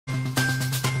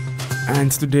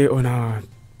And today on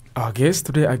our guest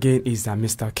today again is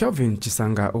Mr. Kelvin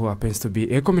Chisanga, who happens to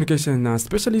be a communication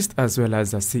specialist as well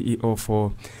as a CEO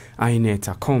for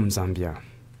INET.com Zambia.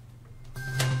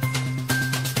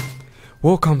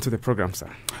 Welcome to the program, sir.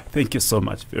 Thank you so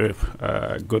much. Very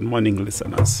good morning,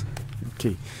 listeners.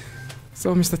 Okay.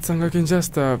 So, Mr. Tsanga, can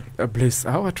just bless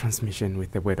our transmission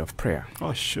with the word of prayer?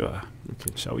 Oh, sure.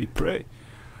 Okay. Shall we pray?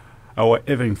 Our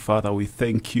Heavenly Father, we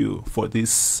thank you for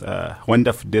this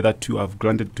wonderful day that you have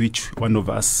granted to each one of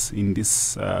us in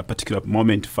this particular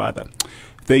moment, Father.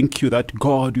 Thank you that,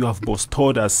 God, you have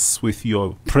bestowed us with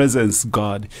your presence,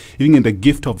 God, even in the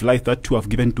gift of life that you have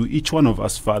given to each one of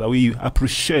us, Father. We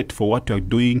appreciate for what you are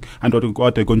doing and what you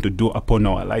are going to do upon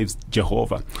our lives,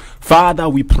 Jehovah. Father,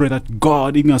 we pray that,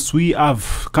 God, even as we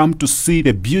have come to see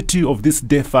the beauty of this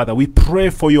day, Father, we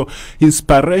pray for your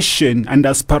inspiration and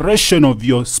aspiration of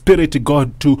your Spirit,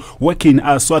 God, to work in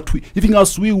us. So that even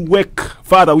as we work,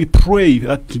 Father, we pray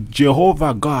that,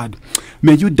 Jehovah, God,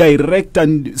 may you direct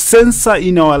and censor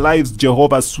in our lives,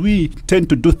 Jehovah, as we tend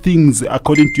to do things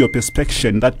according to your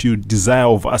perspective that you desire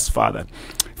of us, Father.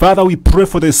 Father, we pray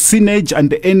for the synergy and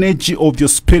the energy of your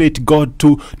Spirit, God,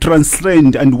 to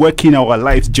transcend and work in our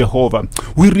lives, Jehovah.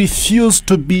 We refuse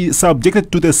to be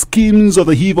subjected to the schemes of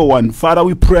the evil one. Father,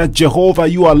 we pray, Jehovah,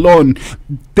 you alone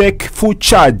take full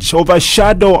charge,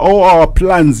 overshadow all our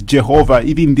plans, Jehovah,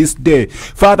 even this day.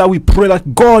 Father, we pray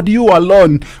that, God, you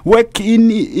alone work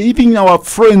in even our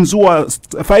friends who are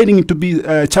finding it to be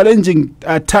challenging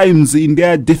times in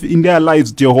their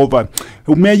lives, Jehovah.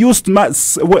 May you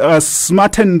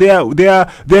smarten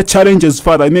their challenges,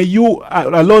 Father. May you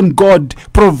alone, God,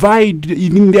 provide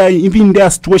even their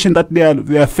situation that they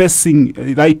are facing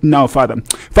right now, Father.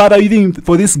 Father, even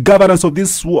for this governance of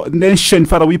this nation,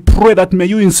 Father, we pray that may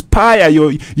you inspire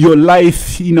your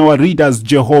life in our readers,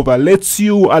 Jehovah. Let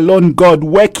you alone, God,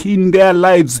 work in their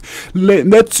lives.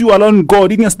 Let you alone,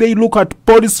 God, even as they look at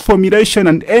policy formulation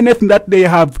and anything that they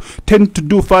have tend to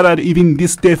do, Father, even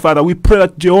this day, Father, we pray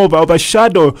that, Jehovah,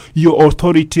 overshadow your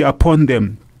authority upon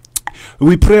them.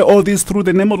 We pray all this through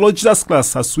the name of Lord Jesus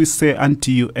Christ, as we say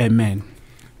unto you, amen.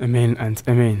 Amen and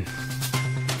amen.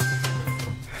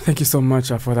 Thank you so much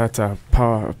for that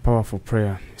powerful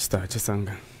prayer, Mr.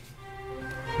 Chisanga.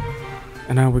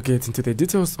 And now we get into the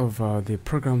details of the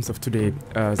programs of today.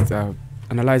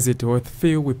 Analyze it with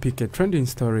Phil. We pick a trending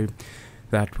story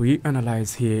that we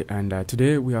analyze here. And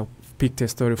today we have picked a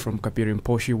story from Kapiri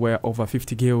Mposhi, where over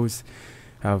 50 girls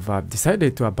have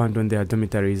decided to abandon their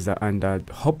dormitories and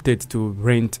opted to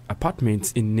rent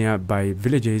apartments in nearby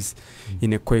villages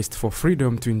in a quest for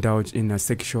freedom to indulge in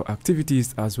sexual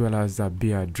activities as well as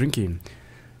beer drinking.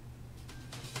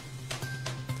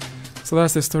 So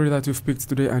that's the story that we've picked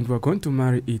today, and we're going to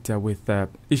marry it with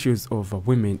issues of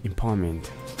women empowerment.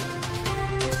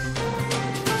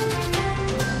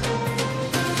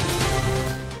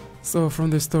 So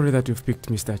from the story that you've picked,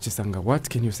 Mr. Chisanga, what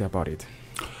can you say about it?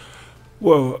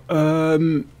 Well,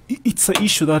 it's an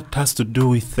issue that has to do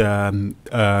with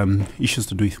issues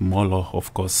to do with moral,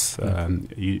 of course.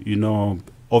 You know,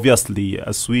 obviously,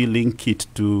 as we link it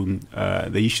to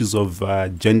the issues of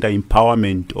gender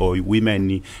empowerment or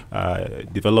women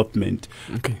development,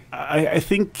 okay. I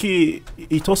think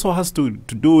it also has to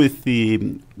do with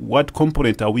what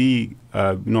component are we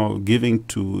giving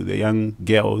to the young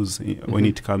girls when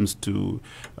it comes to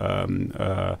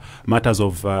matters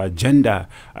of gender.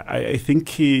 I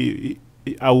think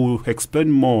I will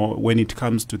explain more when it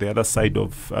comes to the other side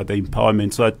of the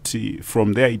empowerment, so that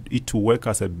from there it will work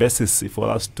as a basis for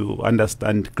us to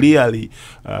understand clearly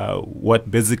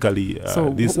what basically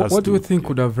this has what do you think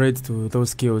would have led to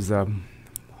those girls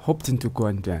opting to go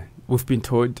and we've been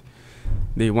told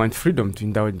they want freedom to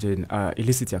indulge in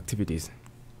illicit activities?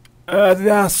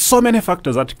 There are so many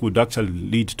factors that could actually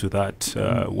lead to that.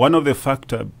 One of the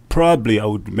factors probably I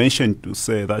would mention to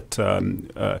say that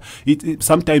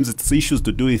sometimes it's issues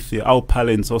to do with how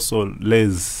parents also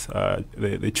raise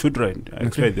the children,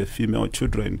 actually the female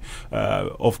children.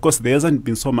 Of course, there hasn't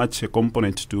been so much a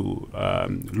component to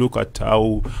look at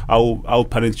how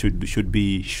parents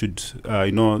should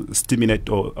stimulate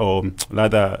or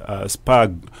rather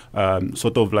spur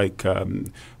sort of like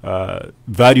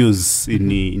values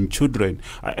in children.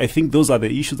 I think those are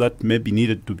the issues that may be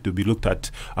needed to be looked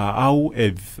at. How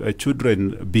have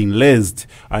children being raised,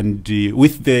 and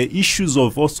with the issues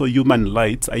of also human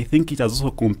rights, I think it has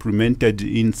also complemented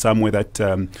in some way that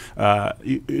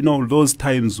those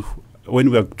times when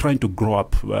we are trying to grow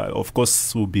up, of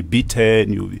course, we'll be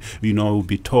beaten, we'll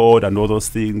be taught and all those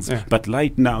things. Yeah. But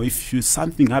right now, if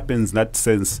something happens in that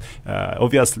sense,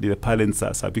 obviously the parents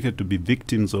are subject to be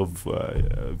victims of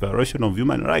violation of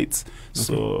human rights. Okay.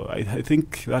 So I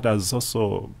think that has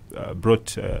also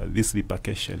brought this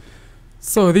repercussion.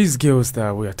 So these girls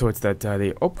that we are taught that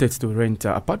they opted to rent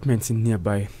apartments in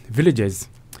nearby villages.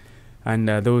 And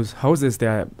those houses they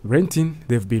are renting,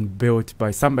 they've been built by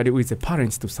somebody who is a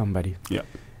parent to somebody. Yeah.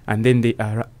 And then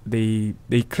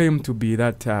they claim to be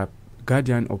that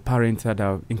guardian or parent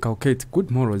that inculcate good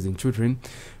morals in children,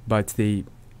 but they,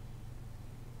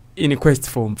 in a quest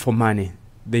for money,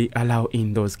 they allow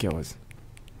in those girls.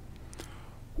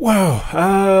 Wow,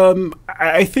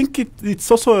 I think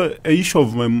it's also an issue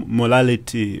of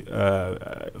morality.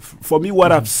 For me,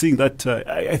 what I've seen that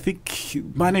I think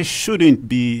money shouldn't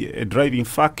be a driving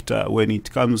factor when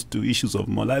it comes to issues of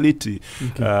morality.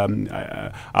 Okay.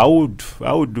 I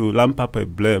would lump up a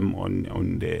blame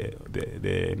on the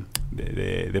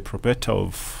proprietor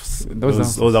of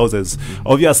those houses. Mm-hmm.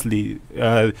 Obviously,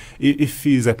 if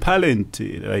he's a parent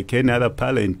like any other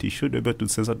parent, he should be able to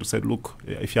say, look,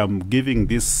 if I'm giving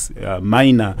this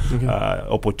minor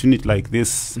opportunity like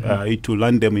this, it will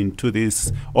land them into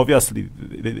this. Obviously,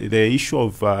 the issue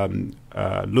of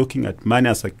looking at money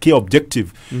as a key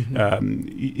objective,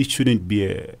 it shouldn't be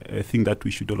a thing that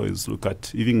we should always look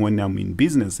at. Even when I'm in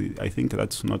business, I think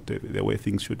that's not the way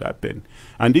things should happen.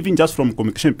 And even just from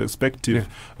communication perspective,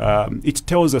 it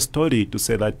tells a story to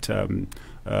say that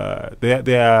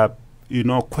there are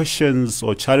questions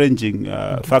or challenging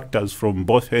factors from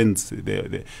both ends,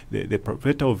 the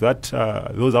proprietor of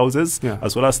those houses,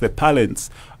 as well as the parents.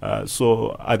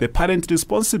 So are the parents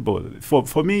responsible?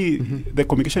 For me, the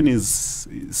communication is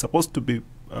supposed to be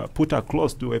put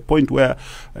across to a point where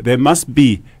there must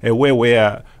be a way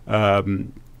where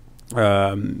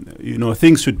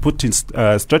things should put in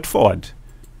straightforward.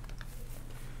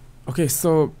 Okay,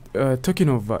 so talking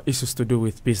of issues to do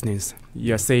with business,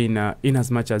 you're saying in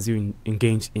as much as you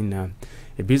engage in a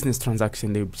business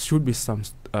transaction, there should be some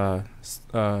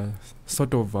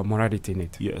sort of morality in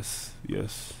it. Yes.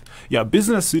 Yeah,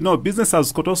 business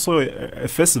has got also a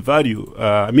face value.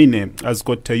 Has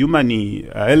got a human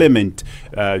element.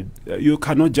 You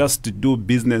cannot just do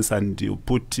business and you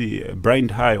put a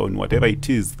blind eye on whatever it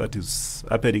is that is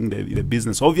happening in the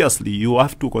business. Obviously, you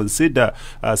have to consider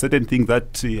certain things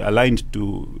that aligned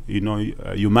to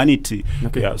humanity.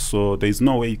 Okay. Yeah, so there is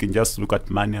no way you can just look at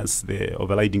money as the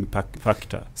overriding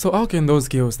factor. So how can those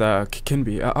girls that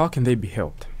how can they be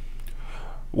helped?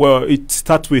 Well, it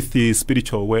starts with the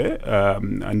spiritual way,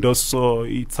 and also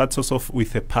it starts also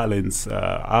with the parents,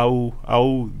 how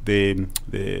they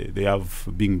have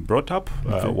been brought up,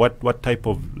 what type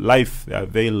of life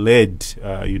have they led,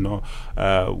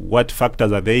 what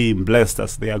factors are they blessed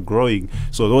as they are growing.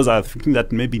 So those are things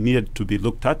that maybe needed to be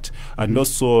looked at, and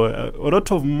also a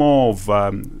lot of more of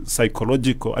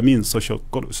sociological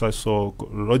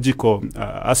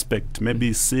aspect,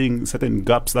 maybe seeing certain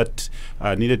gaps that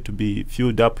needed to be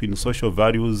filled up in social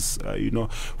values.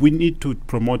 We need to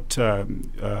promote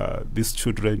these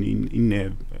children in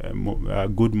a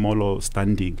good moral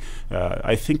standing.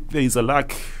 I think there is a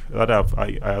lack that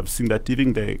I have seen, that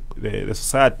even the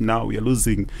society now, we are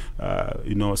losing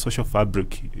social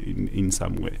fabric in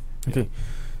some way. Okay,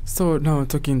 so now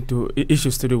talking to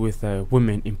issues to do with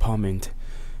women empowerment.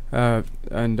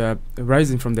 And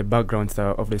rising from the background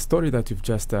of the story that you've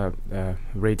just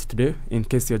read today, in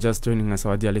case you're just joining us,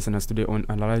 our dear listeners, today on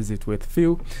Analyze It with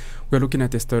Phil, we're looking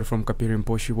at a story from Kapiri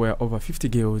Mposhi where over 50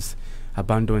 girls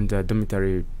abandoned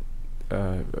dormitory,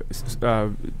 the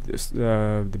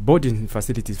boarding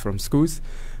facilities from schools,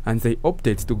 and they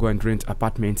opted to go and rent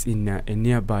apartments in a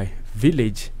nearby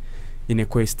village in a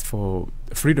quest for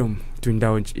freedom to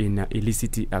indulge in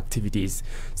illicit activities.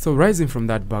 So rising from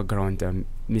that background,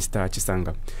 Mr.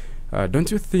 Chisanga,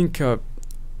 don't you think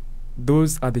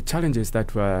those are the challenges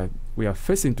that we are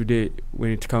facing today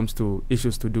when it comes to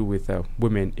issues to do with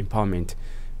women empowerment?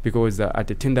 Because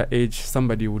at a tender age,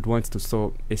 somebody would want to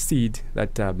sow a seed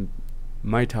that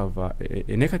might have a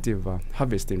negative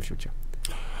harvest in future.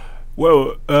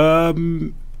 Well,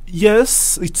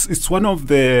 yes, it's one of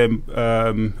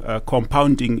the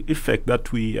compounding effect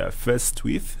that we are faced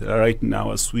with right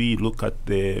now as we look at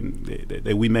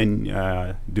the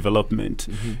women development.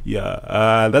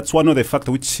 That's one of the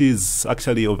factors which is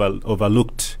actually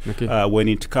overlooked when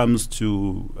it comes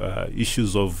to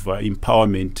issues of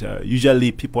empowerment.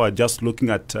 Usually people are just looking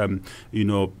at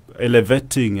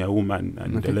elevating a woman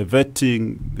and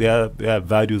elevating their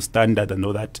value standard and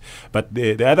all that. But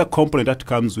the other component that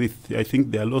comes with, I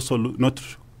think they are also not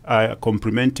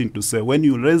complementing to say when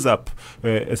you raise up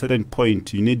a certain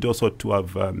point, you need also to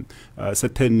have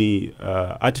certain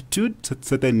attitude,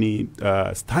 certain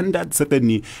standards,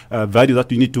 certain values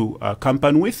that you need to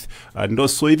accompany with, and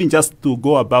also even just to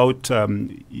go about,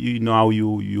 how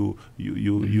you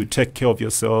take care of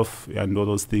yourself and all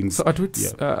those things. So at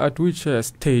which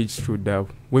stage should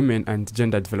women and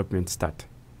gender development start?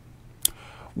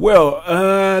 Well,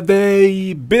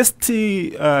 the best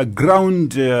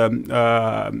ground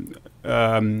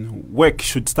work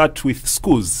should start with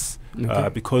schools. Okay.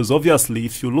 Because obviously,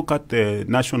 if you look at the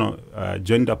national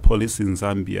gender policy in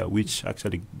Zambia, which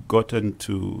actually gotten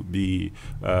to be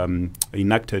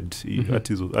enacted,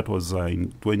 that was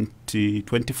in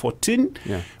 2014,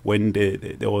 when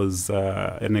there was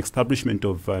an establishment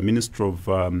of Ministry of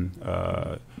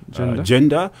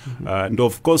Gender. And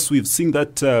of course, we've seen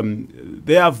that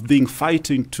they have been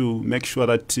fighting to make sure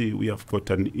that we have got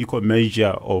an equal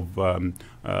measure of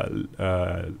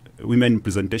women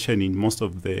representation in most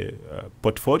of the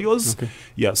portfolios. Okay.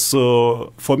 Yeah,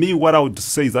 so for me, what I would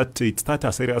say is that it starts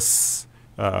as early as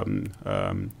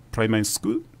primary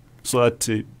school, so that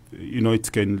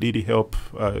it can really help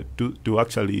to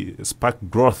actually spark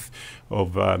growth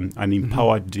of an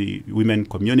empowered women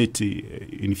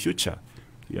community in future.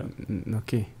 Yeah.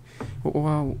 Okay.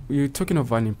 Well, you're talking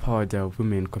of an empowered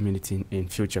women community in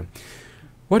future.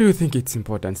 What do you think it's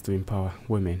important to empower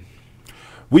women?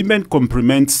 Women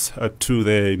complements to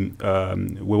the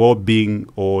well-being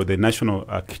or the national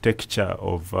architecture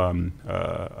of a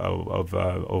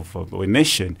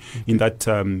nation, in that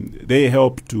they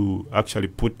help to actually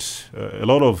put a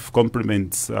lot of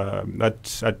complements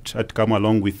that come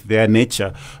along with their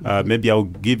nature. Maybe I'll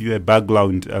give you a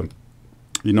background.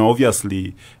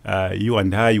 Obviously, you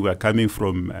and I were coming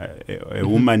from a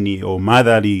womanly or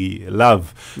motherly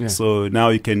love. Yeah. So now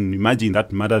you can imagine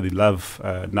that motherly love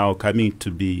now coming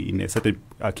to be in a certain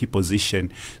key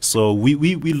position. So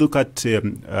we look at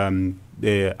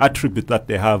the attribute that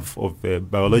they have of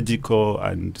biological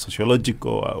and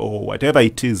sociological or whatever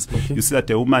it is. Okay. You see that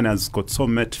a woman has got so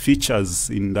many features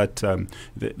in that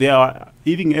they are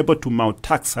even able to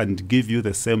multitask and give you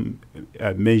the same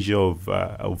measure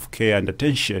of care and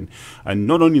attention. And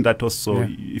not only that, also,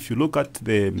 if you look at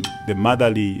the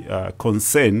motherly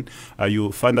concern,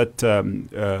 you find that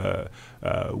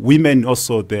women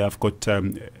also, they have got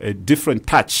a different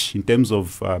touch in terms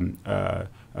of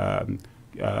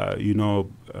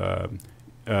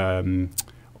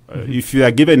if you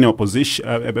are given a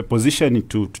position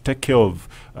to take care of,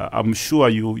 I'm sure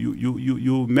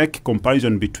you make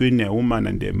comparison between a woman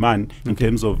and a man in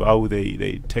terms of how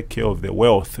they take care of the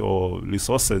wealth or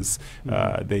resources.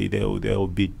 They'll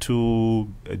be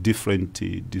two different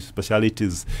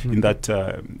specialities in that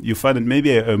you find that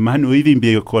maybe a man will even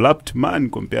be a corrupt man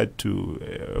compared to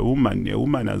a woman. A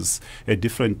woman has a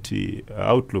different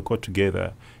outlook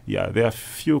altogether. Yeah, there are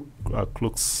few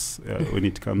crooks when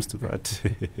it comes to that.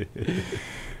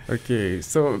 Okay,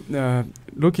 so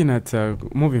looking at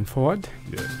moving forward,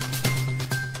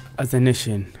 as a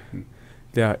nation,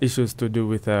 there are issues to do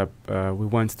with we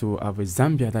want to have a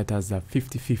Zambia that has a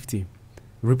 50-50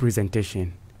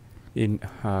 representation in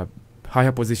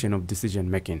higher position of decision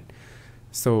making.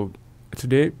 So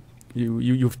today,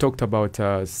 you've talked about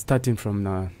starting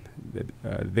from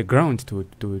the ground to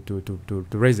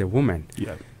raise a woman.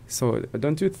 Yeah. So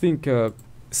don't you think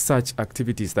such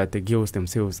activities that the girls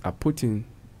themselves are putting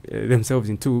themselves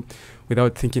into,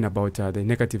 without thinking about the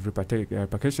negative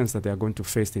repercussions that they are going to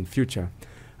face in future,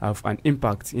 have an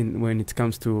impact when it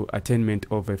comes to attainment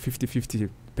of a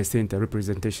 50-50%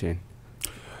 representation?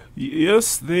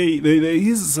 Yes, there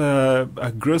is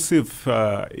aggressive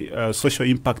social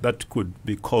impact that could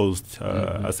be caused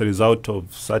as a result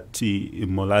of such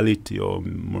immorality or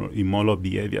immoral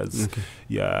behaviors. Okay.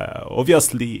 Yeah,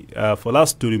 obviously, for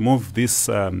us to remove this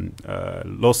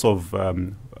loss of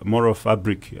moral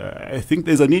fabric, I think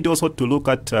there's a need also to look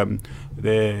at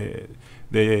the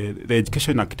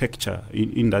education architecture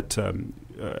in that.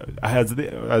 Has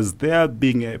there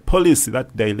being a policy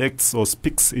that directs or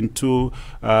speaks into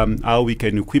how we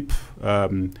can equip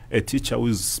a teacher who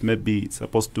is maybe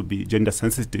supposed to be gender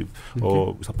sensitive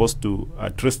or supposed to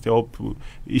address the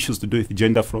issues to do with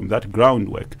gender from that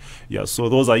groundwork. Yeah, so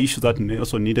those are issues that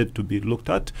also needed to be looked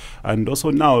at. And also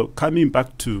now coming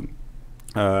back to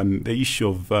the issue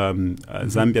of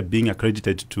Zambia being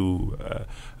accredited to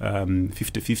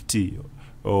 50-50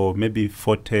 or maybe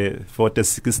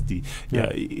 40-60. Yeah,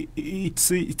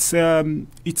 it's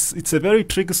a very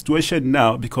tricky situation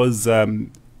now, because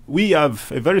we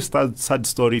have a very sad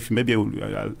story. If maybe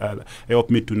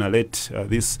help me to narrate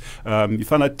this. You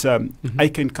find that I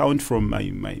can count from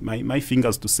my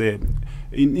fingers to say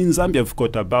in Zambia, we've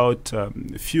got about a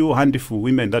few handful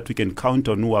women that we can count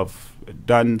on who have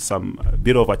done some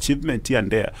bit of achievement here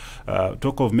and there.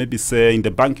 Talk of maybe say in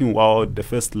the banking world, the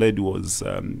first lady was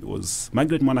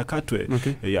Margaret Mwanakatwe.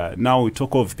 Okay. Yeah. Now we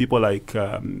talk of people like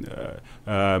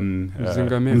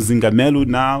Mzingamelu. Mzingamelu.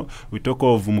 Now we talk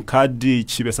of Mukadi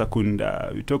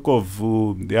Chibesakunda. We talk of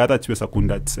the other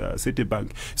Chibesakunda at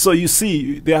Citibank. So you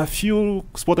see, there are few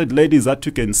spotted ladies that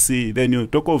you can see. Then you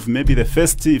talk of maybe the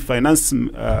first finance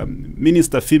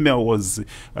minister female was this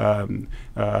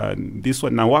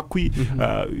one Nawakwi.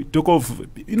 Talk of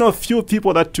few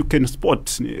people that you can spot.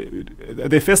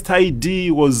 The first ID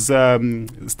was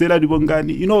Stella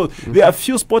Dibongani. There are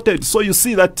few spotted. So you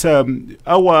see that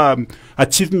our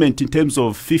achievement in terms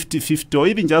of 50-50, or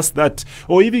even just that,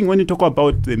 or even when you talk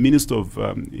about the Minister of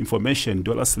Information,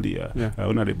 Dolasli,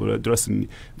 Honorable Dolasli,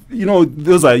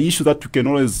 those are issues that you can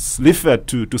always refer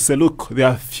to say, look, there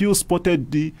are few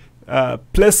spotted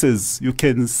places you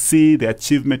can see the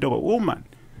achievement of a woman.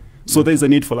 So there's a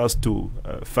need for us to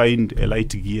find a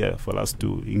light gear for us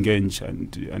to engage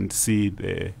and see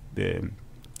the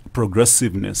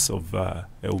progressiveness of a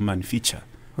woman feature.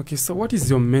 Okay, so what is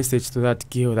your message to that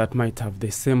girl that might have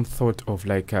the same thought of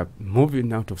like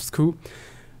moving out of school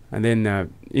and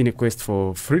then in a quest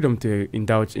for freedom to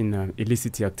indulge in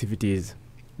illicit activities?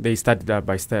 They started that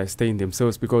by staying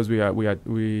themselves, because we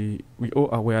all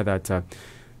aware that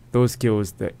those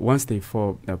girls, that once they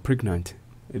fall pregnant,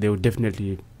 they will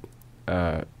definitely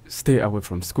stay away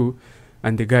from school,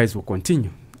 and the guys will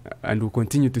continue, and we'll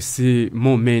continue to see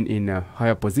more men in a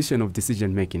higher position of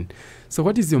decision making. So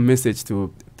what is your message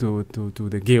to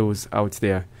the girls out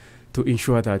there to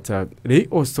ensure that they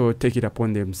also take it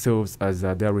upon themselves as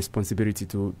their responsibility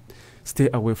to stay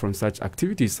away from such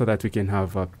activities, so that we can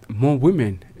have more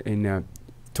women in a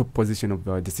top position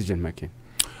of decision making?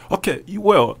 Okay,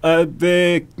 well,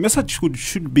 the message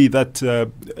should be that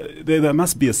there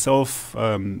must be a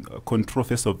self-control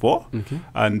first of all,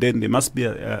 and then there must be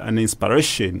an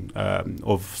inspiration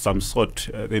of some sort.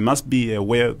 There must be a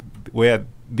where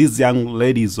these young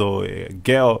ladies or a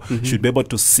girl should be able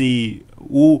to see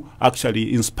who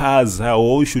actually inspires her,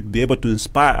 or who should be able to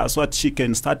inspire her, so that she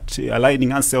can start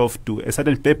aligning herself to a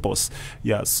certain purpose.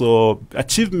 Yeah, so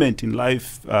achievement in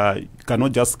life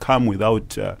cannot just come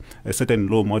without a certain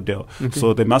role model.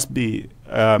 So there must be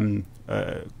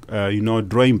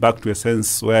drawing back to a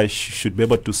sense where she should be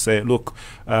able to say, look,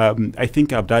 I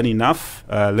think I've done enough.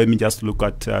 Let me just look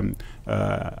at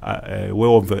a way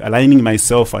of aligning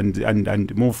myself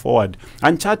and move forward,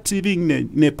 and chat even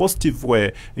in a positive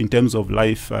way in terms of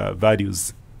life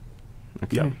values.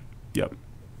 Okay. Yeah.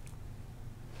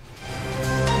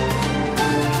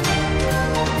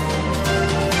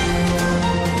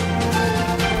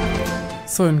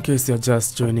 So in case you're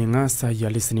just joining us,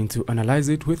 you're listening to Analyze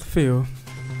It with Phil,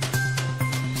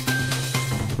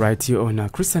 right here on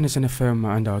Christian Nation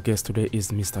FM, and our guest today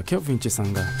is Mr. Kelvin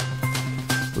Chisanga,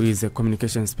 who is a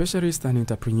communication specialist and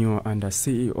entrepreneur and a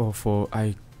CEO for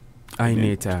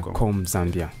iNet.com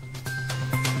Zambia.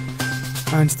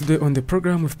 And today on the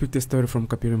program, we've picked a story from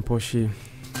Kapirimposhi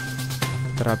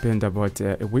that happened about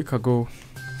a week ago,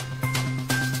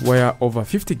 where over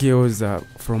 50 girls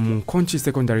from Nkonchi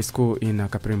Secondary School in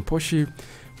Kapirimposhi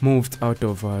moved out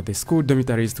of the school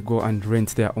dormitories to go and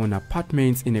rent their own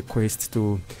apartments in a quest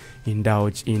to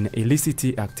indulge in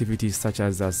illicit activities such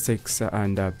as sex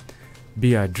and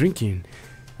beer drinking.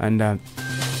 And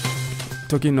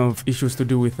talking of issues to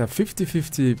do with a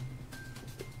 50-50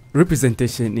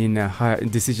 representation in a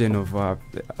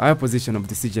higher position of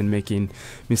decision making,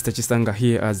 Mr. Chisanga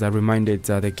here has reminded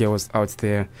the girls out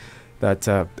there that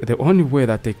the only way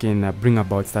that they can bring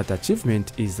about that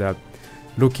achievement is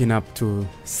looking up to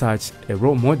such a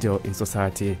role model in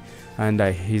society. And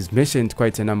he's mentioned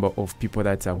quite a number of people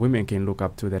that women can look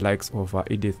up to, the likes of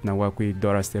Edith Nawakwi,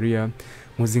 Dora Steria,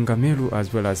 Muzingamelu,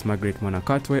 as well as Margaret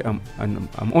Mwanakatwe.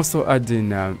 I'm also adding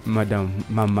Madam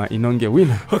Mama Inonge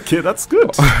Winner. Okay, that's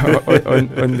good.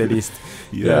 on the list.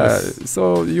 Yes. Yeah,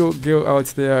 so you girl out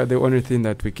there, the only thing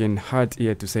that we can add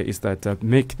here to say is that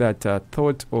make that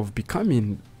thought of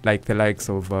becoming like the likes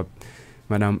of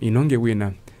Madam Inonge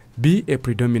Winner be a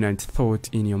predominant thought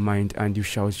in your mind, and you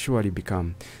shall surely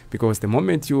become. Because the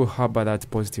moment you harbor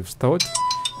that positive thought,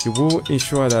 you will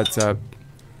ensure that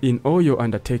in all your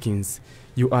undertakings,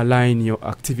 you align your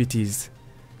activities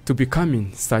to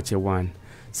becoming such a one.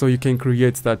 So you can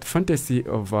create that fantasy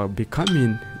of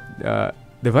becoming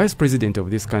the vice president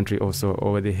of this country also,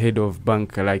 or the head of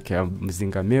bank like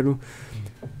Mzingamelu,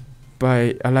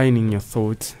 by aligning your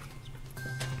thought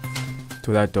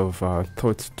to that of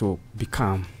thought to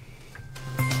become.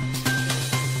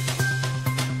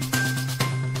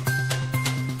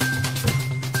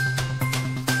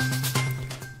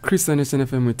 Christian Nation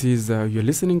FM, it is you're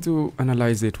listening to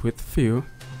Analyze It with Phil.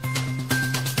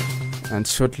 And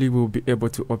shortly we'll be able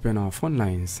to open our phone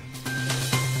lines.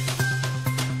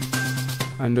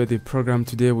 Under the program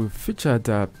today, we featured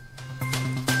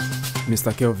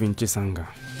Mr. Kelvin Chisanga.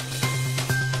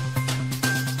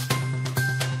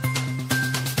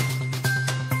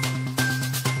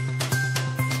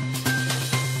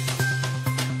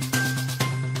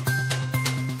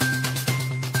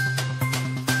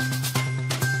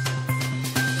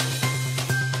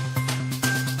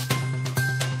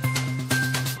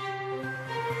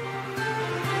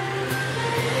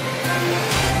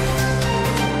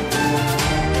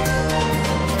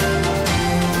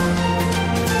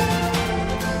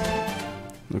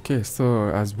 Okay, so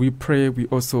as we pray, we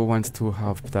also want to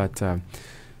have that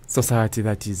society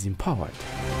that is empowered.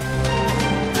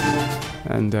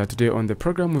 And today on the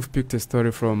program, we've picked a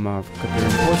story from Gander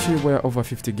Empowerment, where over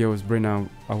 50 girls ran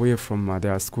away from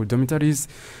their school dormitories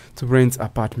to rent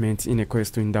apartments in a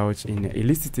quest to indulge in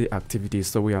illicit activities.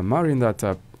 So we are marrying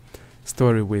that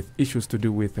story with issues to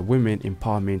do with women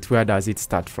empowerment. Where does it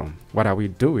start from? What are we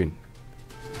doing?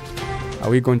 Are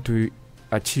we going to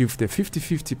achieve the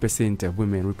 50-50% of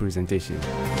women representation?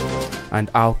 And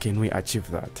how can we achieve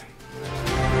that?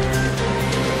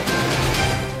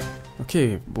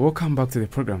 Okay, welcome back to the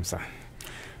program, sir.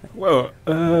 Well,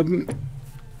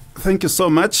 thank you so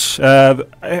much.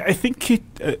 I think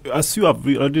as you have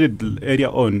already earlier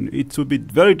on, it will be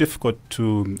very difficult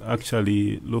to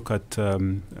actually look at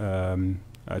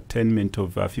attainment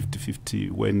of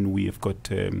 50-50 when we have got,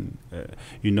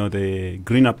 the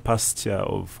greener pasture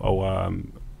of our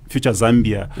future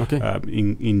Zambia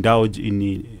indulge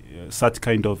in such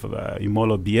kind of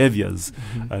immoral behaviors.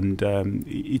 And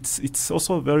it's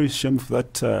also very shameful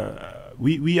that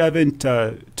we haven't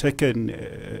taken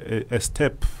a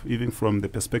step, even from the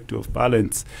perspective of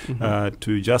balance,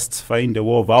 to just find a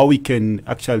way of how we can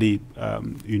actually,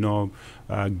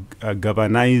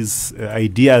 galvanize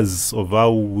ideas of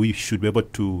how we should be able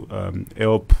to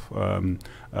help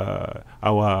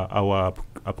our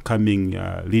upcoming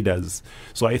leaders.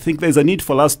 So I think there's a need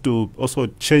for us to also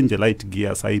change the light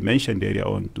gear, as I mentioned earlier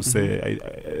on, to say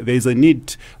there's a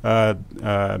need,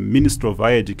 Minister of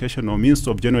Higher Education or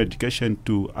Minister of General Education,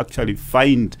 to actually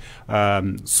find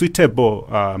suitable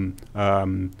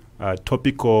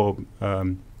topical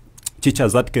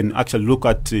teachers that can actually look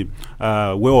at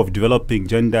way of developing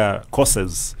gender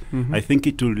courses. I think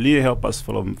it will really help us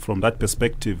from that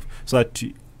perspective, so that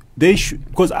they should,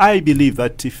 because I believe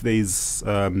that if there is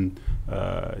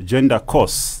gender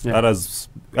course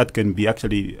that can be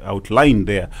actually outlined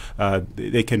there,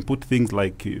 they can put things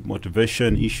like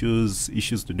motivation issues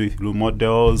to do with role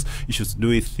models, issues to do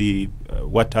with the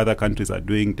what other countries are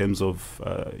doing in terms of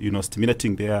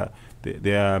stimulating their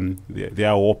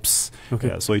hopes.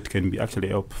 So it can be actually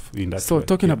help in that. So way.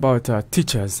 Talking about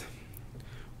teachers,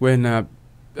 when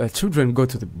children go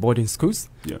to the boarding schools,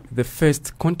 the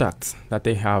first contacts that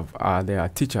they have are their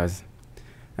teachers,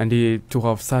 and to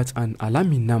have such an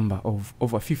alarming number of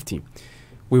over 50.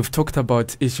 We've talked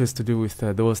about issues to do with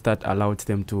those that allowed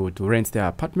them to rent their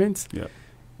apartments,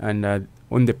 and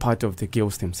on the part of the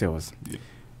girls themselves.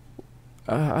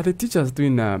 Are the teachers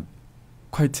doing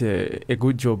quite a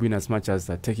good job in as much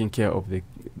as taking care of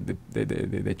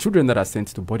the children that are sent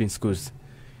to boarding schools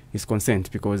is concerned?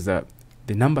 Because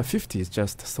the number 50 is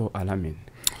just so alarming.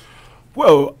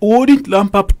 Well, wouldn't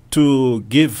lump up to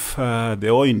give the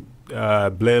whole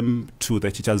blame to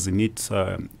the teachers in its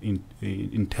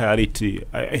entirety.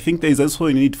 I think there is also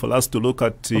a need for us to look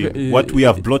at what we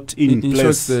have brought in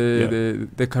place.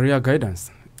 The career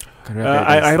guidance.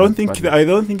 I don't think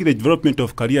the development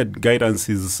of career guidance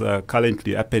is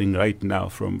currently happening right now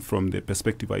from the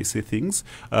perspective I see things.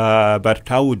 But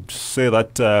I would say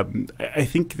that I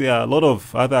think there are a lot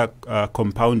of other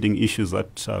compounding issues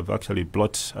that have actually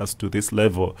brought us to this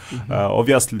level.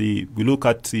 Obviously, we look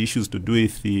at the issues to do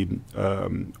with the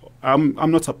I'm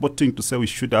not supporting to say we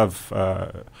should have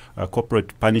a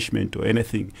corporate punishment or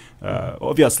anything.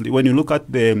 Obviously, when you look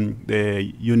at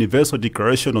the Universal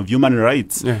Declaration of Human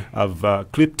Rights, have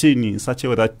clipped in such a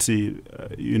way that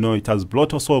it has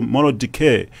brought also moral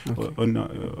decay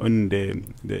on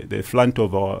the front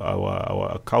of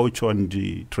our culture and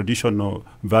the traditional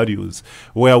values,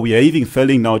 where we are even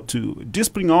failing now to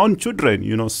discipline our own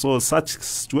children. So such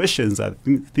situations I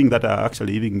think that are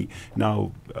actually even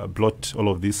now brought all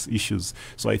of these issues.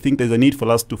 So I think there's a need for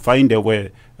us to find a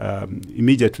way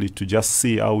immediately to just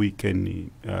see how we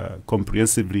can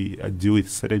comprehensively deal with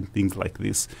certain things like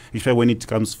this, especially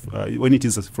when it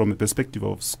is from a perspective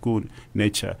of school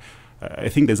nature. I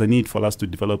think there's a need for us to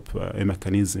develop a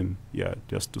mechanism,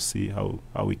 just to see how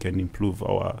we can improve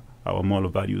our moral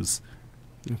values.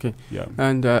 Okay. Yeah.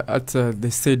 And at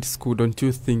the said school, don't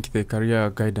you think the career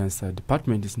guidance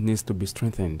department needs to be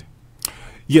strengthened?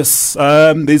 Yes,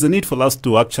 there's a need for us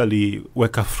to actually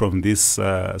wake up from this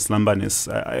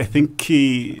slumberness. I think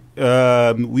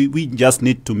we just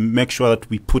need to make sure that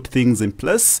we put things in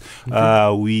place.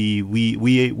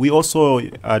 We also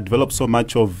develop so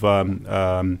much of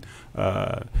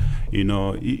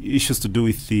issues to do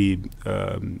with the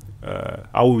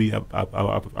how we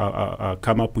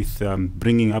come up with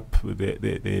bringing up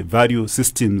the value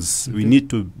systems. We need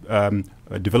to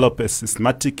develop a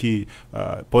systematic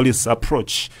policy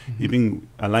approach, even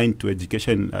aligned to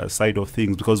education side of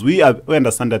things, because we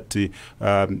understand that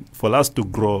for us to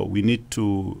grow, we need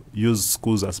to use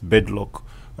schools as bedrock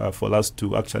for us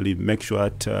to actually make sure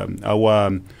that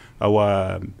our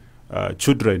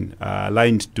children are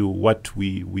aligned to what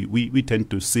we tend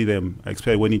to see them,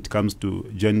 especially when it comes to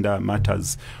gender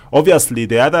matters. Obviously,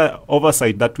 the other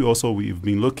oversight that we've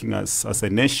been looking as a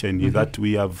nation is that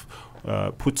we have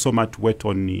put so much weight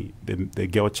on the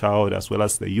girl child as well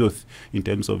as the youth in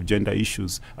terms of gender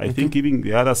issues. I think even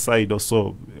the other side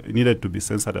also needed to be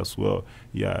censored as well.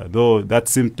 Yeah, though that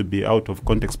seemed to be out of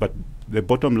context, but the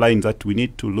bottom line is that we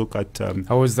need to look at...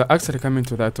 I was actually coming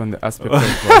to that on the aspect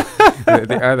of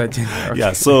the other gender. Okay.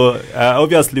 Yeah, so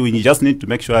obviously we just need to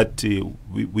make sure that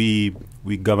we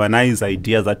galvanize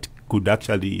ideas that could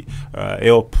actually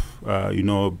help,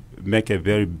 make a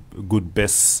very good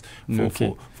base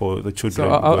for the children. So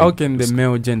how can the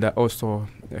male gender also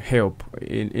help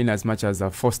in as much as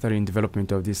fostering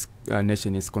development of this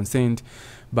nation is concerned,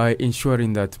 by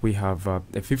ensuring that we have a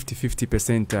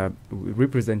 50%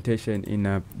 representation in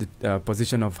the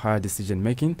position of higher decision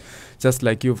making? Just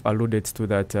like you've alluded to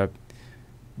that,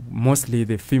 mostly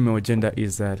the female gender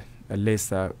is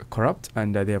less corrupt,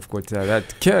 and they have got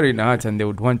that caring heart, and they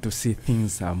would want to see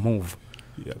things move.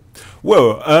 Yeah.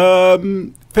 Well,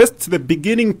 first, the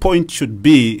beginning point should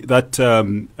be that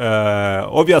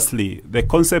obviously the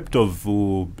concept of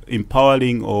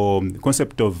empowering or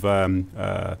concept of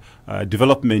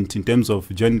development in terms of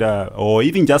gender or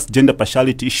even just gender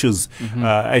partiality issues,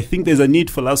 I think there's a need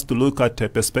for us to look at a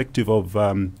perspective of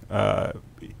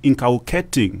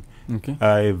inculcating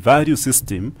a value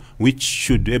system which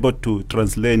should be able to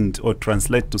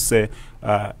translate to say,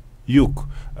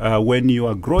 when you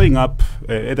are growing up,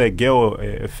 either a girl or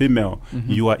a female,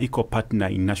 you are equal partner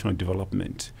in national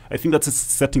development. I think that's a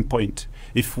starting point.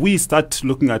 If we start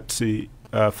looking at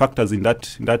factors in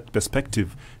that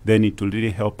perspective, then it will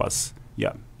really help us.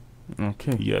 Yeah.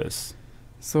 Okay. Yes.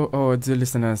 So, dear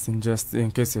listeners, in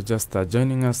case you're just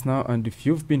joining us now, and if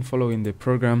you've been following the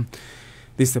program,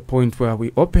 this is a point where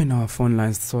we open our phone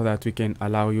lines so that we can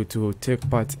allow you to take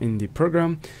part in the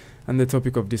program. And the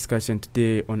topic of discussion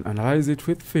today on Analyze It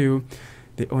with Phil,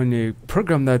 the only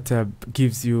program that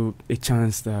gives you a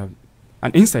chance, an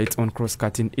insight on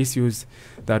cross-cutting issues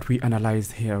that we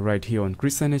analyze right here on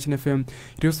Christian Nation FM.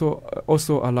 It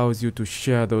also allows you to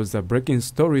share those breaking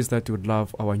stories that you would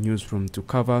love our newsroom to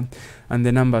cover. And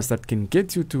the numbers that can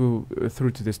get you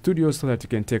through to the studio so that you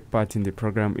can take part in the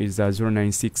program is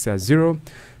 0960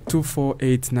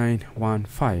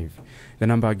 248915. The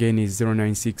number again is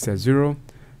 0960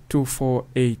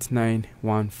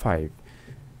 248915,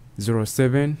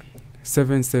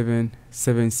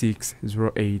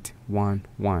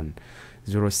 0777760811,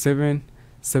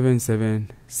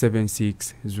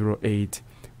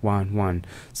 0777760811.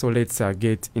 So let's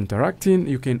get interacting.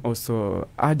 You can also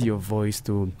add your voice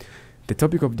to the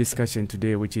topic of discussion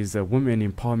today, which is women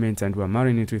empowerment, and we're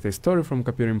marrying it with a story from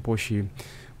Kapirimposhi,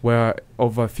 where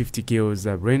over 50 girls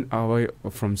ran away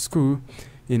from school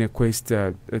in a quest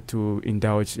to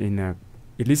indulge in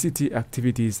illicit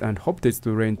activities and opted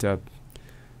to rent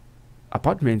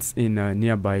apartments in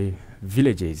nearby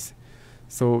villages.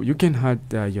 So you can add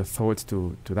your thoughts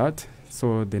to that.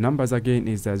 So the numbers again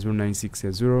is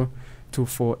 0960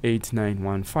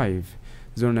 248915,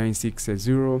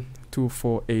 0960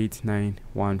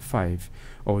 248915,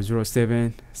 or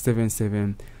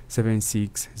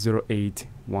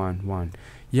 0777760811.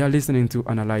 You're listening to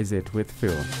Analyze It with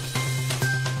Phil.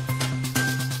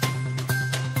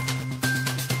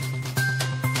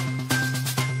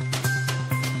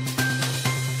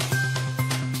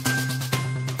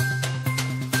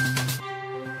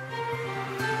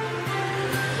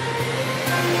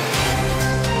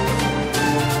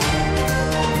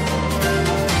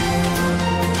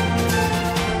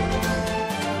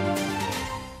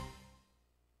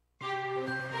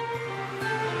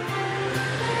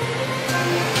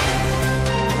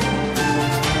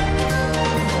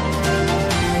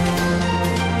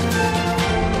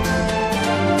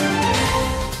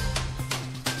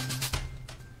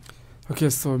 Okay,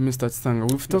 so Mr.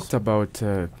 Tsanga, we've talked about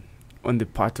on the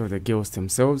part of the girls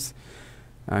themselves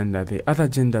and the other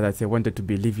gender that they wanted to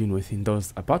be living with in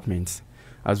those apartments,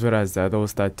 as well as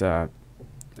those that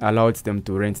allowed them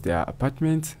to rent their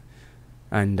apartments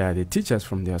and the teachers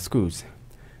from their schools.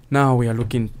 Now we are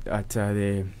looking at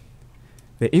the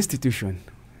institution,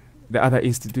 the other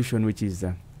institution, which is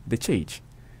the church.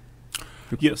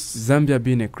 Yes. Zambia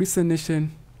being a Christian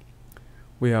nation,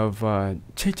 we have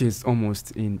churches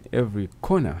almost in every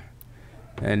corner.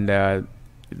 And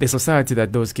the society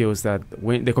that those girls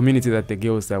the community that the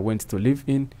girls went to live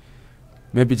in,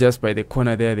 maybe just by the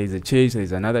corner there's a church,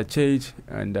 there's another church,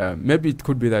 and maybe it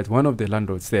could be that one of the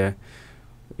landlords there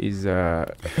is is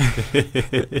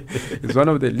one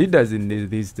of the leaders in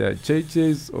these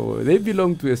churches, or they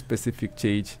belong to a specific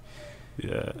church.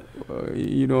 Yeah.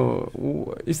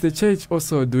 Is the church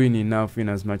also doing enough in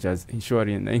as much as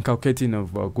ensuring, inculcating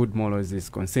of good morals is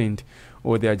concerned,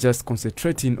 or they are just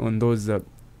concentrating on those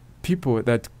people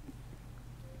that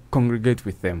congregate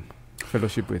with them,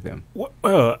 fellowship with them?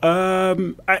 Well,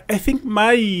 I think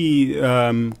my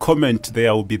comment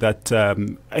there will be that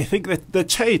I think that the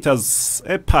church has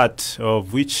a part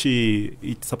of which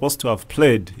it's supposed to have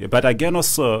played, but again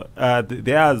also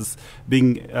there has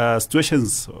been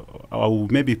situations. I will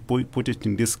maybe put it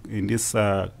in this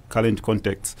current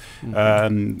context.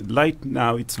 Right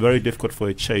now, it's very difficult for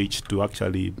a church to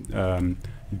actually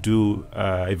do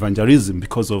evangelism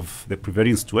because of the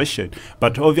prevailing situation.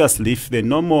 But obviously, if the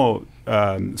normal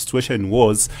situation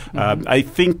was, I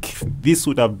think this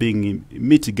would have been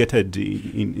mitigated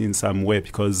in some way,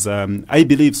 because I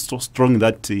believe so strong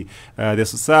that the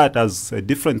society has a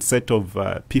different set of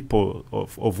people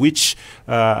of which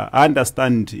I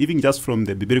understand, even just from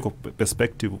the biblical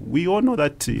perspective. We all know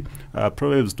that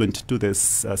Proverbs 22,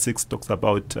 verse 6 talks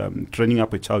about training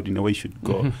up a child in a way he should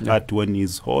go, that when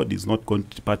he's old, he's not going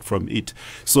to depart from it.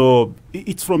 So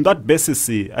it's from that basis.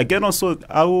 Again, also,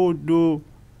 I would do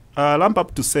lump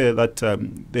up to say that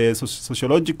the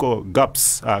sociological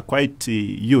gaps are quite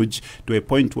huge, to a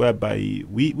point whereby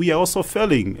we are also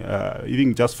failing,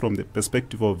 even just from the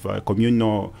perspective of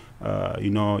communal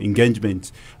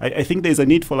engagement. I think there's a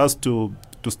need for us to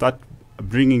start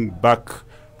bringing back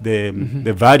the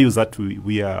values that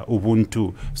we are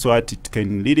Ubuntu, so that it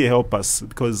can really help us.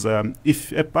 Because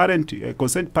if a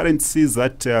concerned parent sees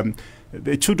that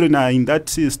the children are in that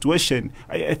situation,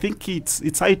 I think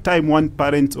it's high time one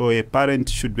parent or a parent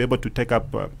should be able to take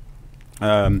up a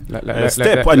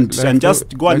step and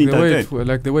just go and intervene.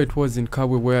 Like the way it was in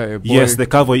Kabwe, where a boy... Yes, the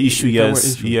Kabwe issue,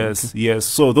 yes.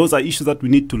 So those are issues that we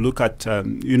need to look at.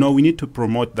 We need to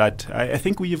promote that. I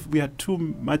think we had too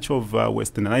much of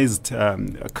westernized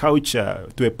culture,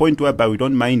 to a point whereby we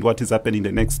don't mind what is happening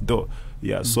the next door.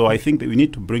 Yeah, so I think that we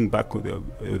need to bring back the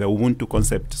Ubuntu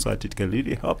concept so that it can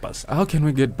really help us. How can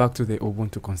we get back to the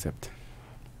Ubuntu concept?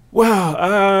 Well,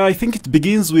 I think it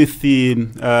begins with the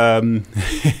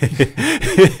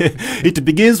it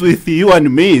begins with you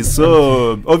and me.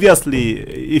 So obviously,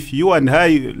 if you and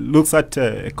I looks at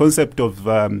a concept of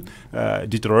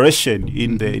deterioration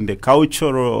in the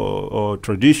culture or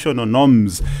tradition or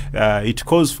norms, it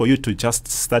calls for you to just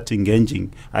start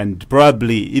engaging. And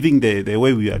probably even the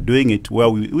way we are doing it, where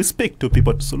we speak to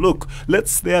people to say, look,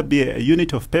 let's there be a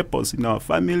unit of purpose in our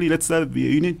family. Let's there be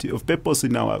a unity of purpose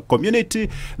in our community.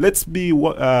 Let's be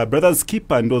brothers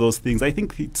keeper and all those things. I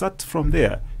think it starts from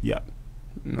there. Yeah.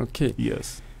 Okay.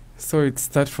 Yes. So it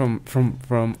starts from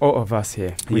all of us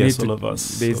here. Yes, all of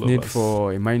us. There is need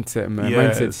for a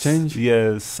mindset change.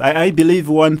 Yes. I believe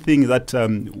one thing that,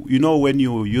 when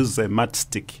you use a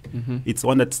matchstick, it's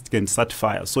one that can start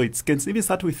fire. So it can even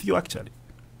start with you, actually.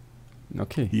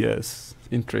 Okay. Yes.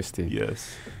 Interesting.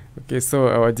 Yes. Okay, so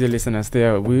our dear listeners,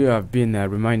 we have been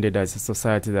reminded as a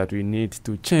society that we need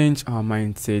to change our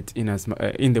mindset in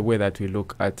the way that we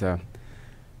look at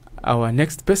our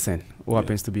next person who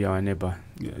happens to be our neighbor.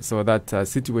 Yeah. So that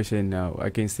situation, I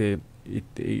can say,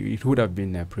 it would have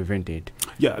been prevented.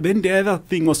 Yeah, then the other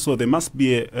thing also, there must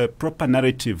be a proper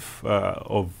narrative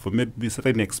of maybe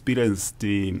certain experienced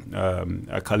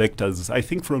collectors. I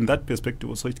think from that perspective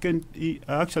also, it can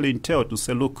actually entail to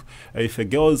say, look, if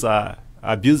girls are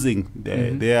abusing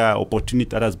their opportunity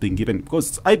that has been given,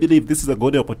 because I believe this is a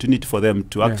good opportunity for them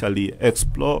to actually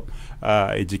explore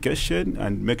education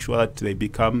and make sure that they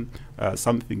become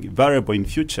something valuable in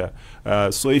future.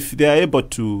 So if they are able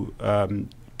to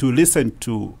listen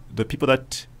to the people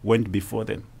that went before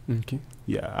them. Okay.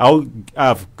 Yeah, I'll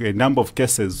have a number of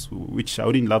cases which I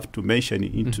wouldn't love to mention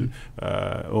into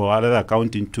or another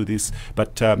account into this,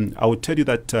 but I will tell you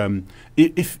that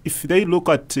if they look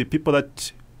at people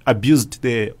that abused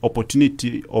the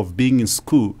opportunity of being in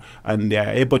school and they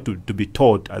are able to be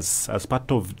taught as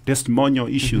part of testimonial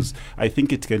issues, I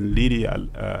think it can really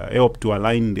help to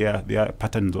align their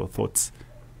patterns of thoughts.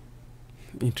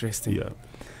 Interesting. Yeah.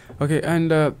 Okay,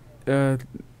 and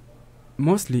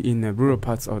mostly in rural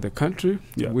parts of the country,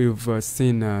 we've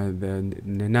seen the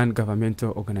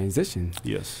non-governmental organizations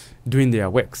doing their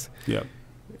works. Yeah.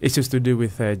 Issues to do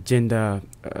with gender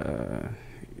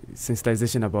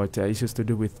sensitization about issues to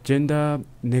do with gender,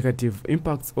 negative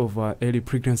impacts of early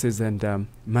pregnancies and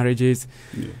marriages.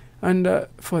 Yeah. And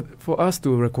for us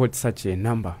to record such a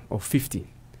number of 50,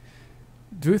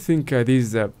 do you think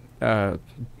these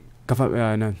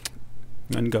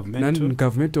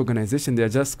non-governmental organizations, they are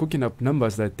just cooking up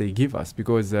numbers that they give us?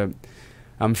 Because I'm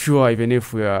sure even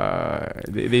if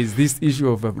there's this issue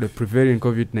of the prevailing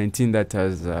COVID-19 that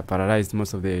has paralyzed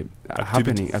most of the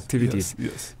happening activities,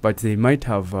 but they might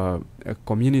have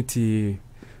community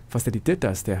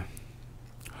facilitators there.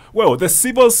 Well, the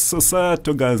civil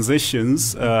society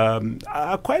organizations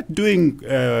are quite doing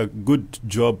a good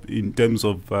job in terms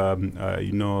of,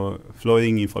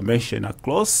 flowing information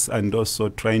across and also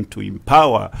trying to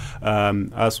empower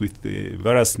us with the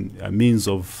various means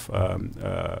of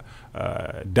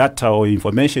data or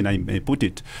information, I may put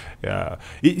it.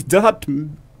 It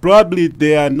doesn't. Probably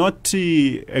they are not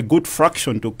a good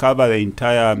fraction to cover the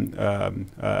entire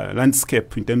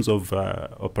landscape in terms of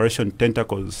operation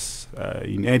tentacles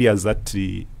in areas that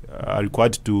are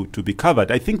required to be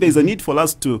covered. I think there's a need for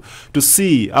us to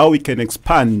see how we can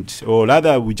expand, or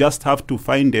rather we just have to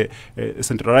find a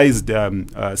centralized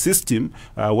system,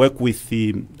 work with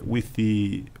the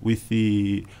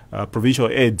provincial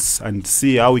aids and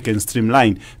see how we can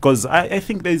streamline, because I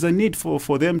think there's a need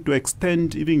for them to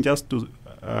extend even just to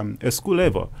a school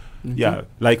level. Yeah,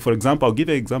 like for example, I'll give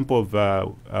an example of a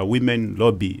women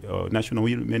lobby, or national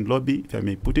women lobby, if I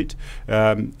may put it.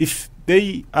 If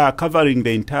they are covering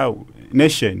the entire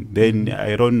nation, then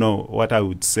I don't know what I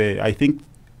would say. I think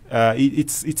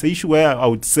it's an issue where I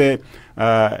would say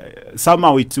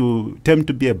somehow it will tend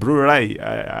to be a brewery.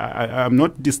 I'm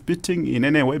not disputing in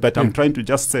any way, but I'm trying to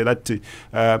just say that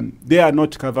they are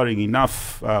not covering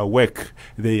enough work.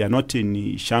 They are not in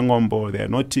Shangombo. They are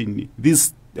not in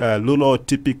these rural,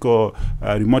 typical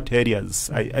remote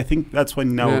areas. I think that's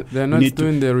when now they're not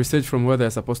doing the research from where they're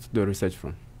supposed to do research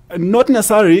from. Not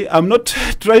necessarily. I'm not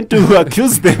trying to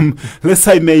accuse them, lest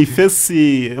I may face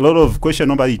a lot of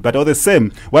question about it. But all the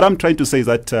same, what I'm trying to say is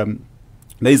that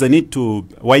there is a need to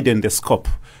widen the scope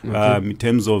in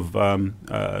terms of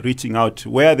reaching out.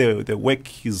 Where the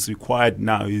work is required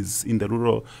now is in the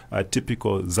rural,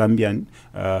 typical Zambian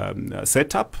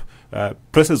setup,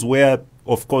 places where,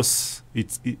 of course,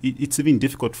 it's even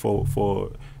difficult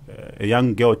for a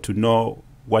young girl to know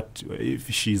what if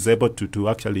she's able to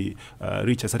actually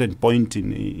reach a certain point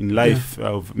in life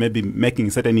of maybe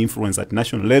making certain influence at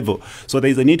national level. So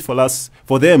there is a need for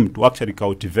them to actually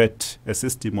cultivate a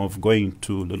system of going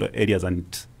to little areas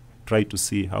and try to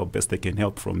see how best they can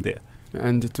help from there.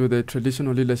 And to the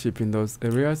traditional leadership in those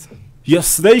areas?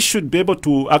 Yes, they should be able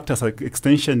to act as an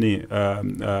extension,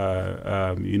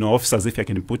 officers, if I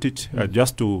can put it,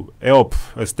 just to help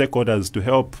stakeholders, to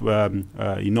help,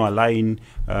 align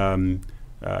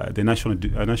the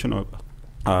national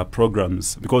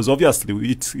programs, because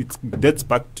obviously it dates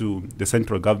back to the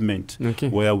central government,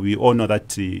 where we all know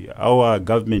that our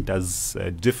government has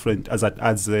different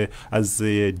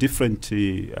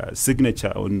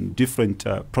signature on different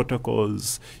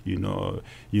protocols,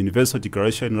 universal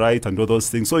declaration rights and all those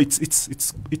things. So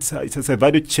it's a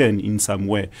value chain in some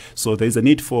way. So there is a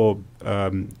need for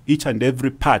each and every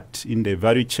part in the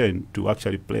value chain to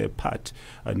actually play a part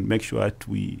and make sure that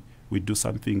we do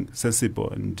something sensible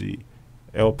and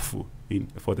helpful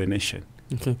for the nation.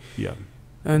 Okay. Yeah.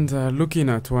 And looking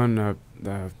at one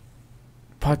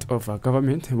part of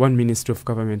government, one ministry of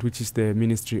government, which is the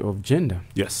Ministry of Gender.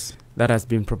 Yes. That has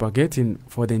been propagating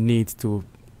for the need to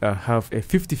have a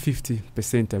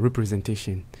 50-50%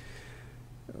 representation.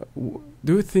 Do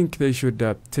you think they should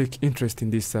take interest in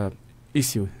this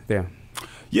issue there?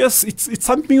 Yes, it's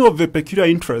something of a peculiar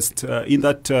interest in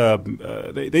that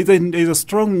there's a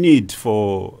strong need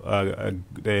for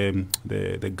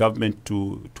the government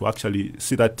to actually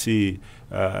see that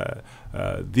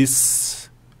this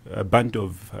band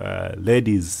of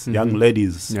ladies, young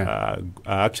ladies, are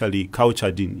actually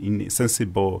cultured in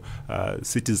sensible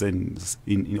citizens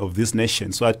of this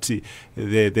nation, so that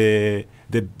the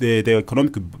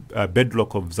economic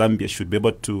bedrock of Zambia should be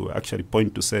able to actually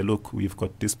point to say, look, we've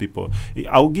got these people.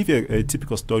 I'll give you a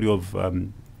typical story of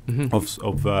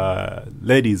of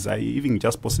ladies. I even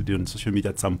just posted it on social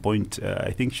media at some point.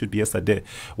 I think it should be yesterday,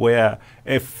 where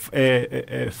a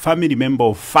family member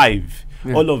of 5.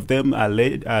 Yeah. All of them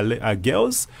are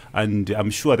girls, and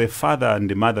I'm sure the father and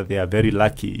the mother, they are very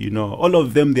lucky. You know, all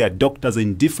of them, they are doctors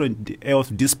in different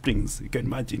health disciplines. You can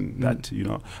imagine that, you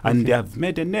know, and they have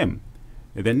made a name.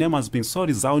 The name has been so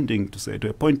resounding to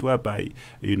a point whereby,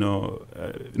 you know,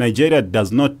 Nigeria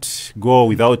does not go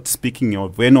without speaking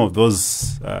of any of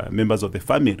those members of the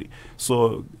family.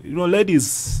 So, you know,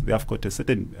 ladies, they have got a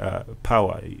certain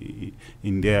power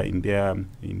in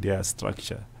their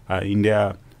structure, in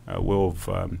their way of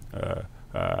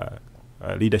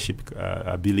leadership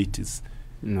abilities.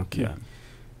 Okay. Yeah.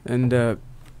 And the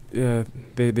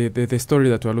story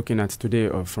that we're looking at today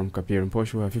from Kapir and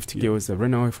Posh, where 50 girls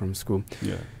ran away from school.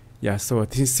 Yeah. Yeah. So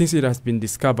since it has been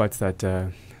discovered that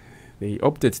they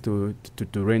opted to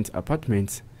rent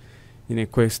apartments in a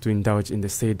quest to indulge in the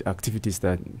said activities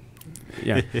that,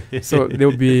 so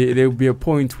there'll be a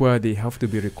point where they have to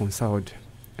be reconciled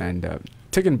and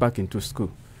taken back into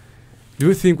school. Do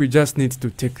you think we just need to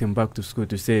take them back to school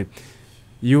to say,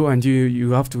 you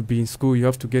have to be in school, you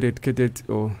have to get educated,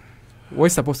 or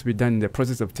what's supposed to be done in the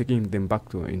process of taking them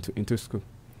back into school?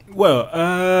 Well,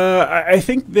 I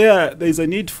think there is a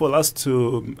need for us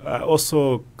to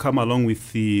also come along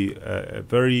with the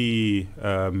very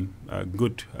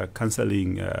good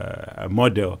counseling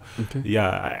model. Okay.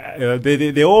 Yeah,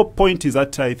 the whole point is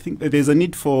that I think that there's a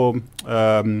need for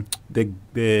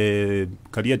the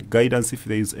career guidance, if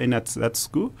there is any at that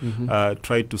school,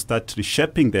 try to start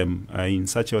reshaping them in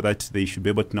such a way that they should be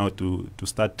able to now to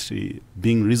start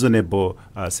being reasonable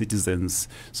citizens,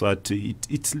 so that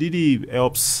it really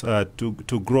helps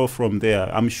to grow from there.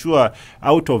 I'm sure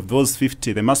out of those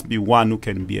 50, there must be one who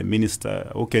can be a minister,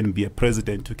 who can be a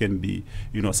president, who can be,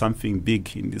 you know, something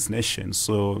big in this nation.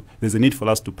 So there's a need for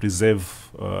us to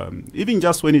preserve, even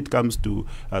just when it comes to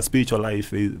spiritual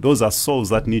life, those are souls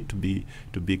that need to be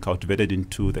cultivated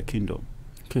into the kingdom.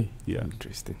 Okay. Yeah.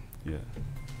 Interesting. Yeah.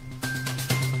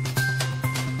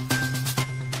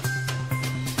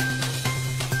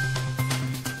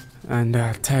 And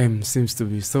time seems to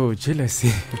be so jealous.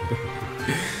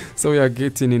 So we are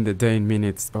getting in the dying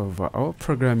minutes of our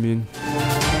programming,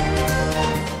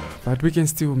 but we can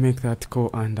still make that call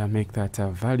and make that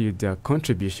valued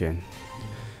contribution.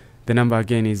 The number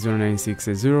again is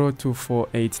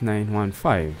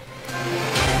 0960248915.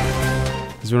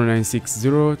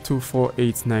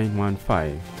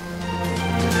 0960248915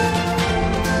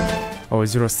 or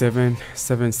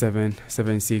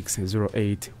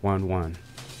 0777760811.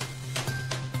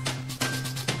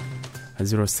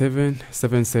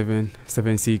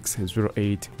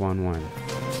 0777760811.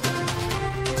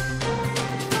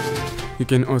 You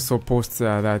can also post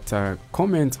that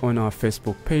comment on our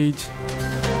Facebook page,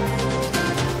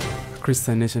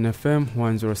 Christian Nation FM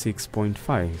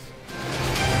 106.5.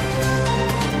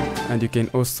 And you can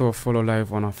also follow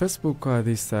live on our Facebook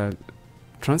this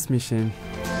transmission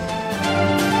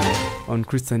on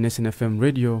Christian Nation FM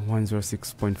Radio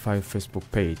 106.5 Facebook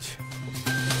page.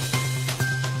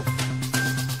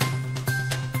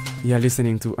 You are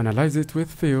listening to Analyze It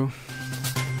with Phil.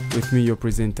 With me, your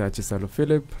presenter, Chisalo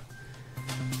Philip.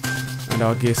 And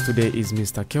our guest today is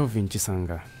Mr. Kelvin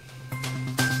Chisanga.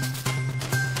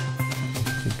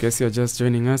 In case you're just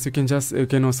joining us, you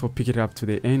can also pick it up to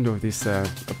the end of this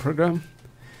program.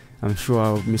 I'm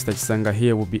sure Mr. Chisanga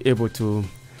here will be able to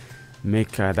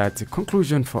make that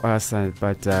conclusion for us.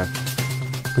 But I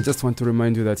just want to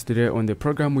remind you that today on the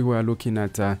program we were looking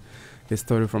at the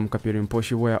story from Kapiri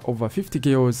Mposhi, where over 50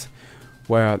 girls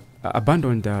were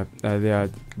abandoned their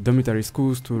dormitory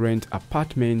schools to rent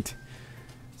apartment,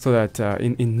 so that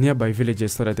in nearby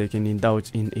villages, so that they can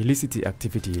indulge in illicit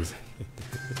activities.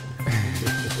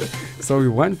 So we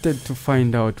wanted to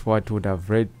find out what would have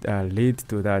led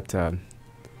to that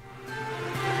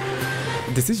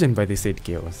decision by the said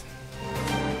girls,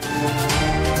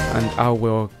 and how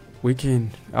well we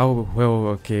can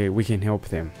help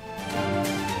them.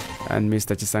 And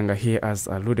Mr. Chisanga here has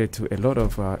alluded to a lot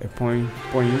of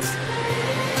points,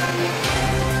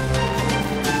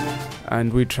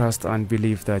 and we trust and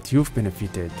believe that you've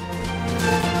benefited.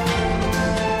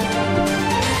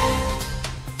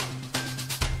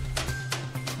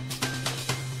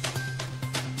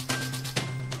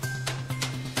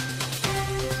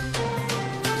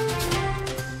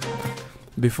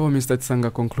 Before Mr.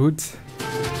 Chisanga concludes,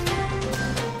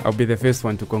 I'll be the first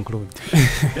one to conclude.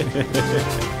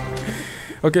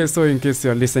 Okay, so in case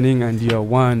you're listening and you're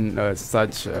one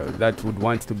such that would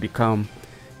want to become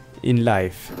in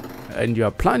life, and you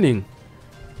are planning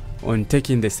on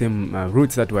taking the same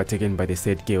routes that were taken by the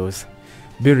said girls,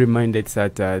 be reminded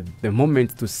that the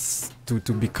moment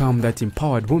to become that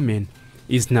empowered woman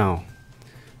is now.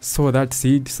 Sow that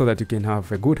seed so that you can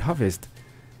have a good harvest.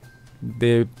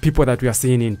 The people that we are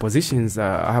seeing in positions,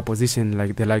 our position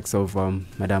like the likes of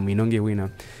Madam Inonge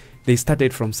Winner, they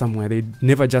started from somewhere. They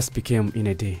never just became in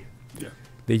a day. Yeah.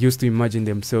 They used to imagine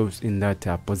themselves in that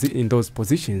in those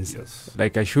positions. Yes.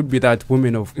 Like I should be that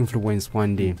woman of influence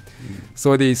one day.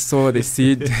 So they saw the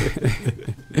seed.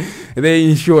 They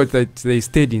ensured that they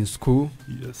stayed in school.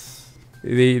 Yes.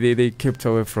 They kept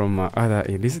away from other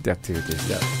illicit activities.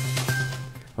 Yeah.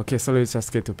 Okay, so let's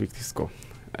just get to pick this call.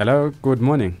 Hello, good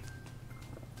morning.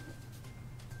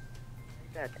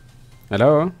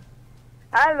 Hello.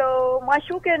 Hello,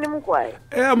 mwashuke ni mkwai.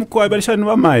 Mkwai balishani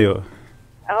wamayo.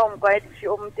 Aho mkwai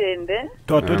tusho mtende.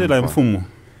 Twatwetela mfumu.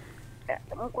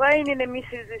 Mkwai nine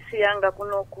misizi siyanga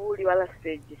kuno kuli wala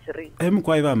stage 3.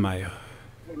 Mkwai wamayo.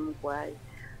 Mkwai.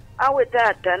 Awe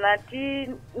tata nati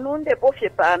nunde pofye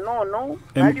panono.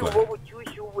 Ali ubobu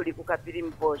chushu ubuli kukapiri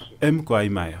mposhe. Mkwai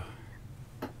mayo.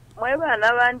 Mwewa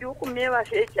na wandi ukumiewa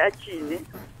fecha chini.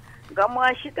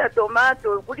 Ngamwashita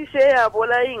tomato kuli seya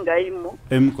bola inga imu.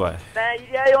 Mkwai. Na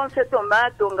ilia yonse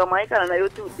tomato ngamwaikana na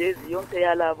yote utezi yonse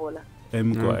ya la bola.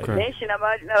 Mkwai. Neshi na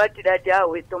watidati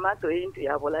awe tomato intu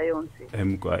ya bola yonse.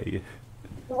 Mkwai.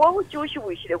 Uwa uchushu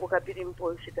wishire kukapiri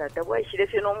mposi tata. Uwa ishire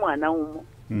feno mwana umo.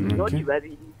 Noti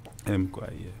babili.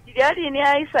 Mkwai. Iliali ni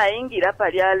aisa ingira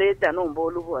pali aleta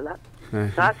nombolu bola.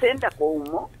 Asenda ko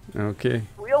umo. Okay.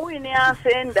 Uyo wini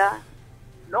asenda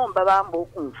nomba bambo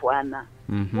kumfwana.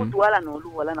 Mutwala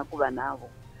nolubola nakuba nabo.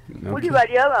 Kuli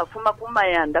bali abafuma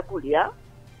kumayanda kulya.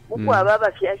 Uko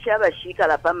ababa fyasha abashika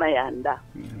la pamayanda.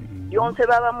 Yonse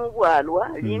baba mubwalwa,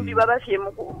 limbi baba fye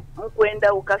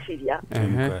mukwenda ukafirya.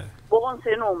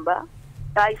 Bonse nomba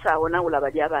taisa ona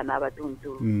ulabali abana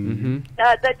abatuntu.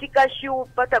 Tata tikashu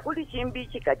pata kuli chimbi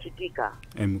chikachitika.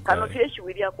 Kano fyeshu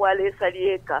wilya kwalesa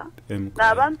lieka. Na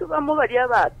abantu bamu bali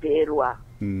abaterwa.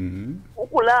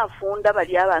 Ukula afunda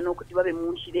bali abana okuti babe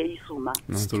munshire isuma.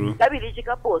 Kabiri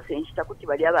chikapose nchita kuti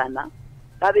bali abana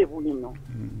babe bulino.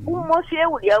 Umosye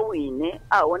ulya wine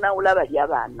aona ula bali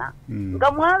abana.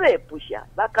 Ngamwabe pusha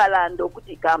bakalando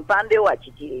kuti kampande wa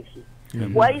chikirifi.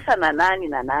 Waisa na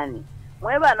nani.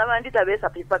 Mwebana bandita besa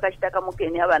pipaka chitaka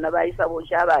mukeni abana baisa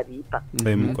bonsha ababipa.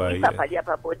 Isa pali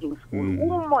apa boarding school.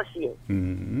 Umosye.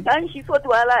 Kanshi so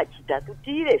twala chita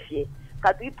tutire fye.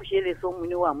 Katuipushele so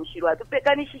muni wa mushirwa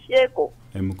tupekani shisheko.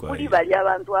 Kuli bali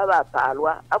abantu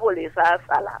abapalwa abolesa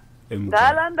asala.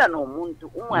 Ngalanda no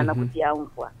muntu umwana kuti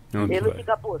yamfwa. Lelo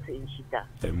chikapose nshita.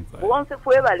 Bonse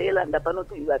fwe balela ndapano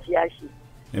tuiba fyashi.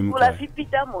 Kula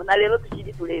fipitamo na lelo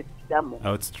tuchidi tule fipitamo.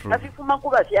 Kafifuma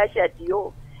kuba fyashi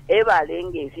atiyo eba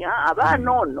lengezi aba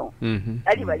nono.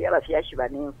 Ali bali abafyashi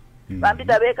banenfu.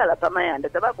 Bambita beka la pamayanda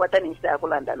tabakwata nishita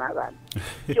yakulanda n'abana.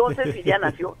 Kyonse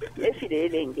fidyana fyo efire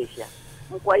elengesha.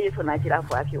 Mkwaye so nakira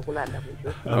fo afyo kulanda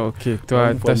byo. Okay,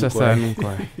 tasha sana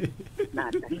mkwaye.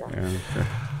 Natasha.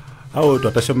 Awo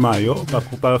twatasha mayo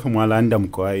bakupa mwalanda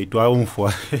mkwaye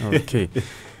twamfwa. Okay.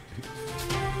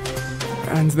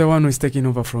 And the one who is taking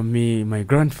over from me, my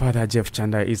grandfather Jeff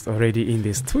Chanda, is already in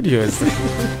the studios.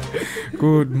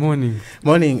 Good morning.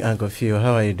 Morning, Uncle Phil.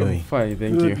 How are you doing? Fine,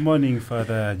 thank you. Good morning,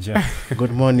 Father Jeff.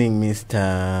 Good morning, Mr.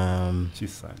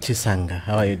 Chisanga.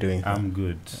 How are you doing? I'm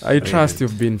good. I trust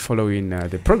you've been following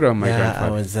the program, my grandfather. I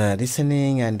was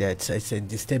listening, and it's a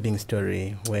disturbing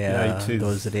story where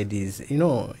those ladies, you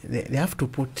know, they have to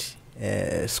put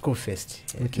school first.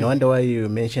 Okay. No wonder why you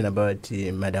mentioned about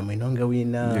Madam Inonga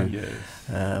Winner,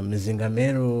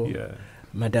 Mzingamero,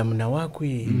 Madam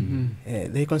Nawakwi.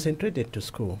 They concentrated to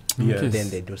school. Then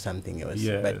they do something else.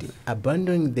 But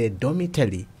abandoning the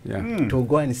dormitory to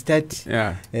go and start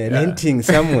renting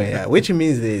somewhere, which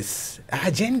means there's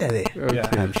agenda there.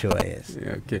 Okay. I'm sure, yes.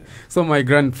 Okay. So my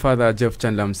grandfather Jeff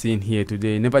Chandler, I'm seeing here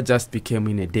today, never just became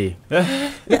in a day.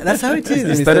 That's how it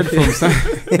is. It started from some.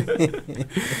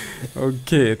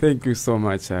 Okay, thank you so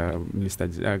much,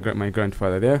 Mr. My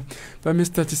grandfather there. But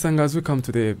Mr. Chisanga, as we come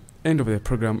to the end of the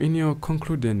program, in your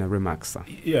concluding remarks, sir.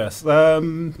 Yes,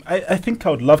 I think I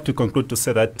would love to conclude to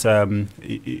say that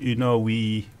you know,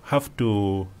 we have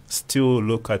to still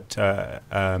look at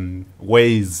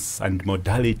ways and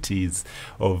modalities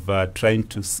of trying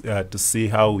to see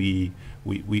how we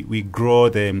grow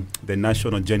the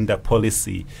national gender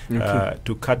policy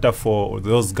to cater for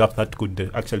those gaps that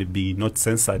could actually be not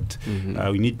censored.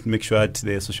 We need to make sure that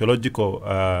the sociological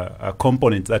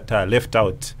components that are left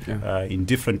out in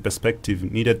different perspectives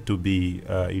needed to be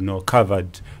you know,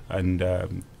 covered and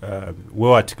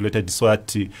well articulated, so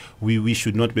that we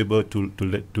should not be able to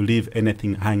leave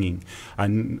anything hanging.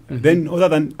 And then other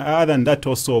than that,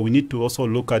 also we need to also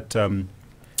look at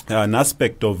an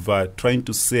aspect of trying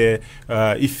to say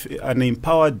if an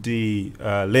empowered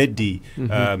lady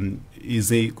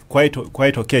is quite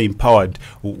okay empowered,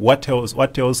 what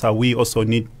else are we also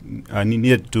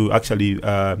needed to actually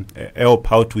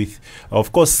help out with?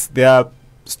 Of course, there are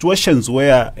situations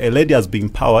where a lady has been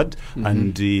empowered,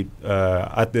 and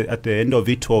at the end of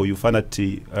it all, you find that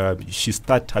she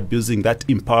start abusing that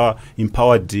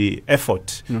empowered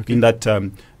effort. In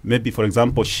that maybe, for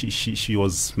example, she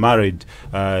was married,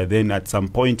 then at some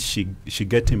point she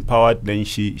get empowered, then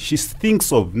she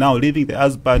thinks of now leaving the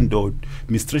husband or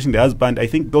mistreating the husband. I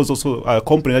think those also are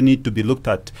components that need to be looked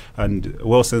at and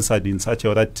well censored in such a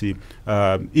way that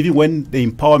even when the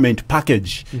empowerment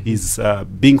package is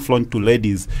being flown to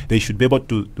ladies, they should be able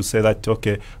to say that,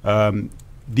 okay,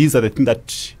 these are the things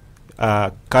that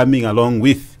are coming along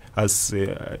with as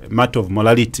a matter of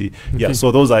morality. Yeah, so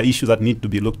those are issues that need to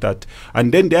be looked at.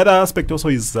 And then the other aspect also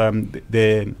is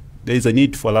there is a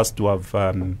need for us to have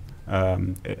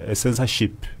a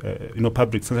censorship,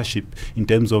 public censorship in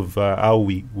terms of how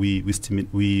we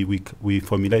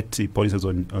formulate policies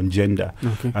on gender.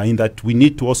 In that we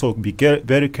need to also be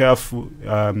very careful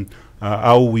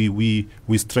how we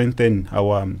strengthen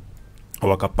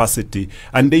our capacity,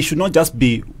 and they should not just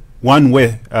be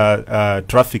one-way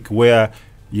traffic where.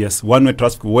 Yes, one-way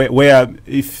traffic where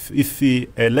if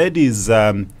a lady is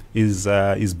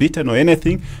beaten or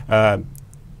anything,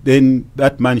 then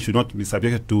that man should not be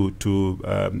subjected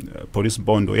to police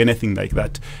bond or anything like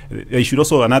that. There should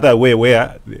also another way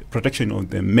where the protection of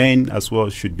the men as well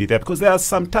should be there, because there are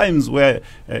some times where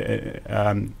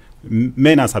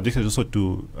men are subjected also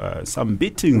to some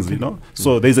beatings,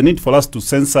 So there's a need for us to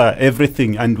censor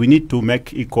everything, and we need to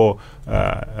make equal,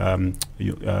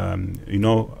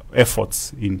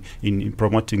 efforts in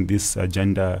promoting this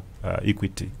gender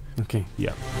equity. Okay.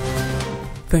 Yeah.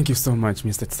 Thank you so much,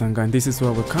 Mr. Tsanga. And this is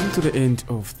where we come to the end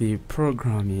of the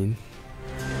programming.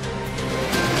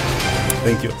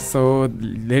 Thank you. So,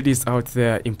 ladies out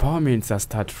there, empowerment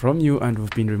start from you, and we've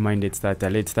been reminded that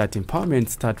let that empowerment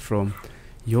start from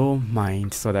your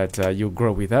mind, so that you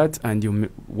grow with that and you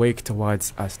work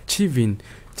towards achieving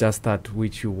just that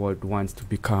which you would want to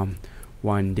become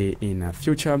one day in the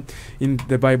future. In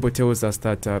the Bible tells us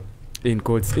that in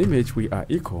God's image we are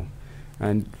equal,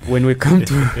 and when we come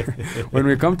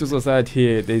to society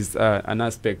here, there's an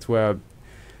aspect where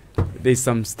there's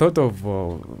some sort of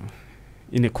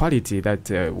inequality that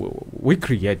we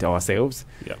create ourselves,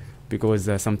 because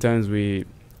sometimes we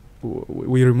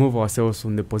remove ourselves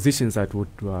from the positions that would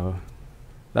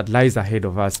that lies ahead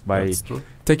of us by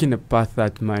taking a path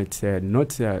that might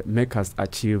not make us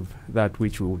achieve that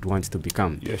which we would want to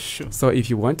become. Yes, sure. So if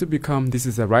you want to become, this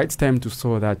is the right time to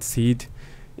sow that seed.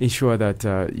 Ensure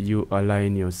that you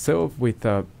align yourself with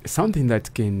something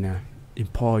that can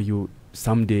empower you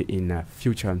someday in the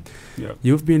future.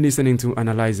 You've been listening to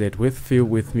Analyze It with Phil,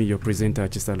 with me, your presenter,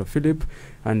 Chisalo Philip,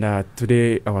 and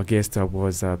today our guest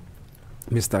was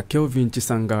Mr. Kelvin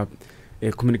Chisanga,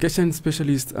 a communication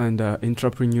specialist and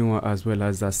entrepreneur, as well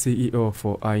as a CEO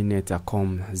for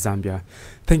iNet.com Zambia.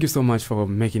 Thank you so much for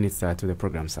making it to the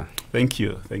program, sir. Thank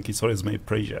you. Thank you. It's always my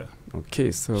pleasure.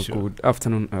 Okay, so good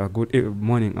afternoon, good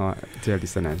morning, dear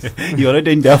listeners. You're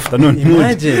already in the afternoon.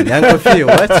 Imagine, Uncle Phil,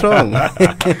 what's wrong?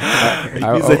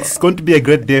 It's going to be a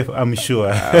great day, I'm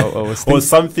sure. Or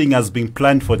something has been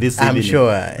planned for this evening. I'm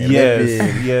sure.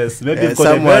 Yes. Maybe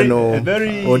someone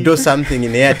or do something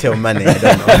in Airtel money. I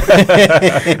don't know.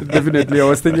 Definitely, I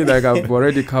was thinking like I've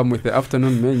already come with the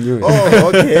afternoon menu.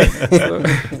 Oh, okay. So,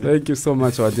 thank you so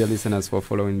much, our dear listeners, for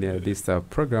following this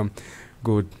program.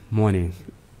 Good morning.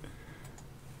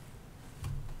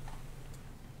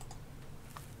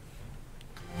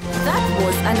 That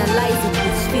was Analyzing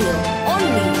with Phil,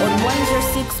 only on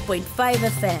 106.5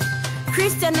 FM.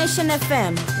 Christian Nation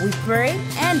FM, we pray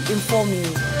and inform you.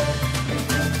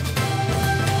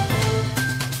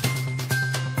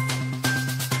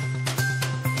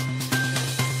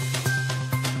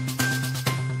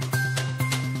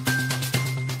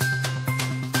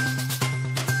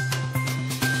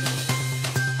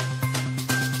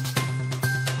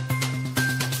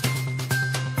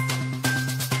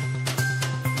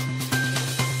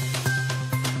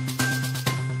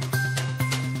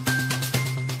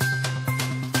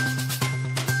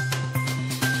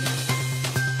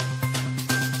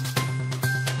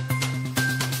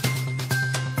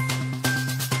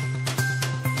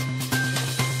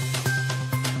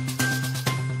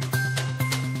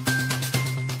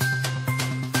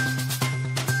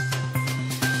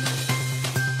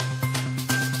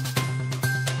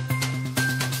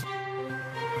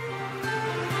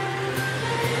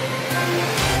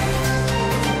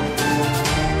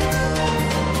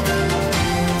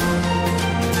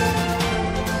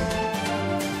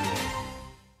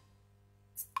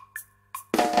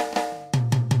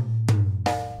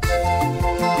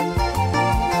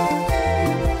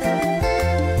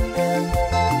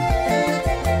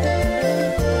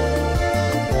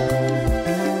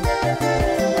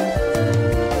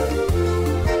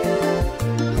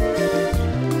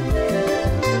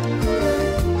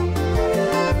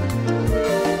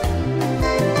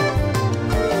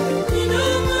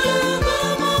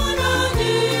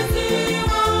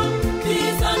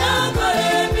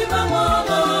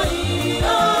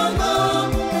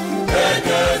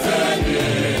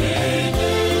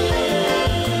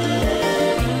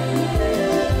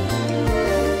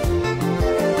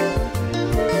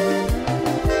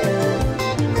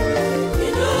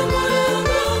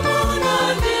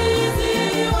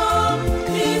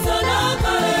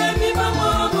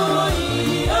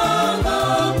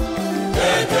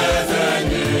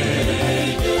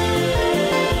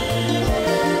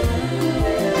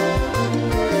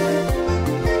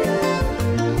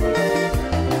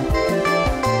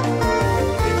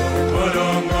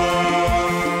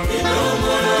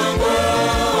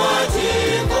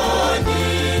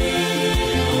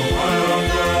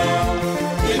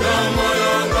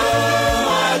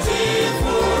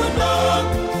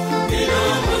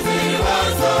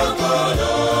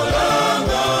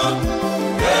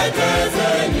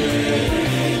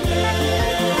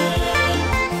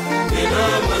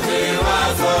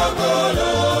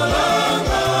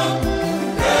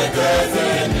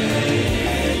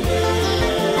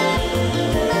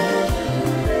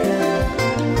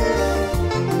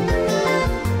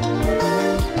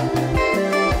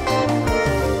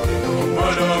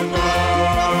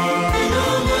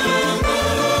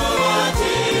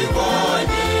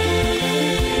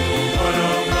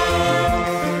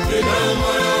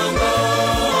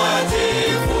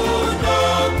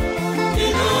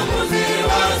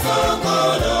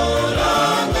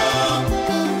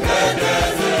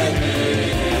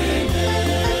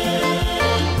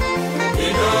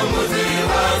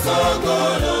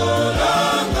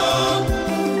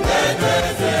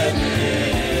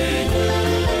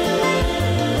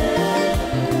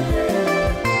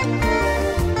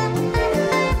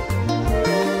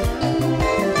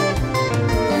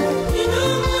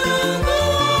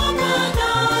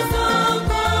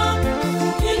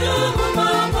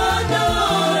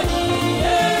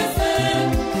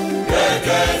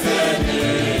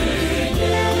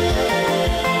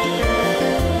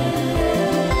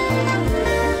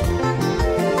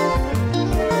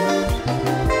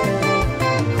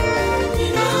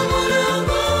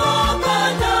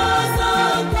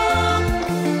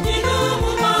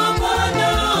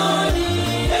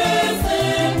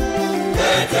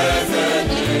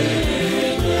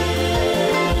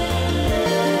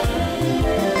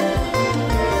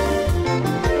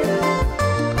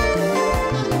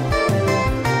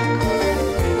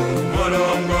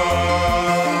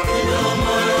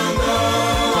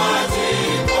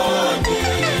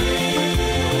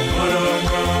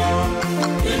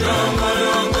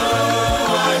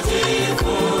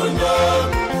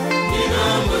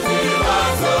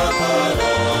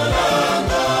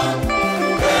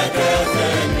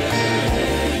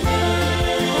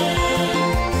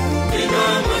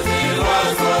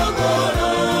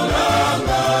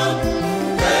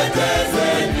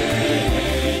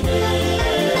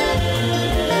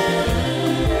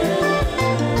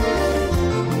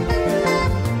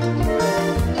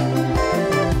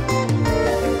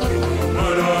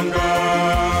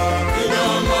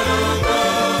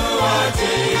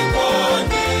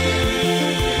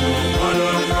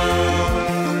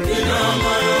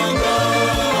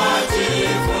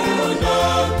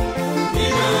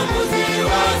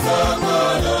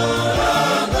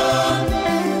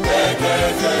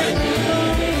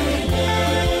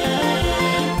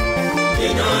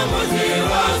 Inomuzi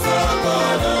wa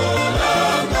sokolo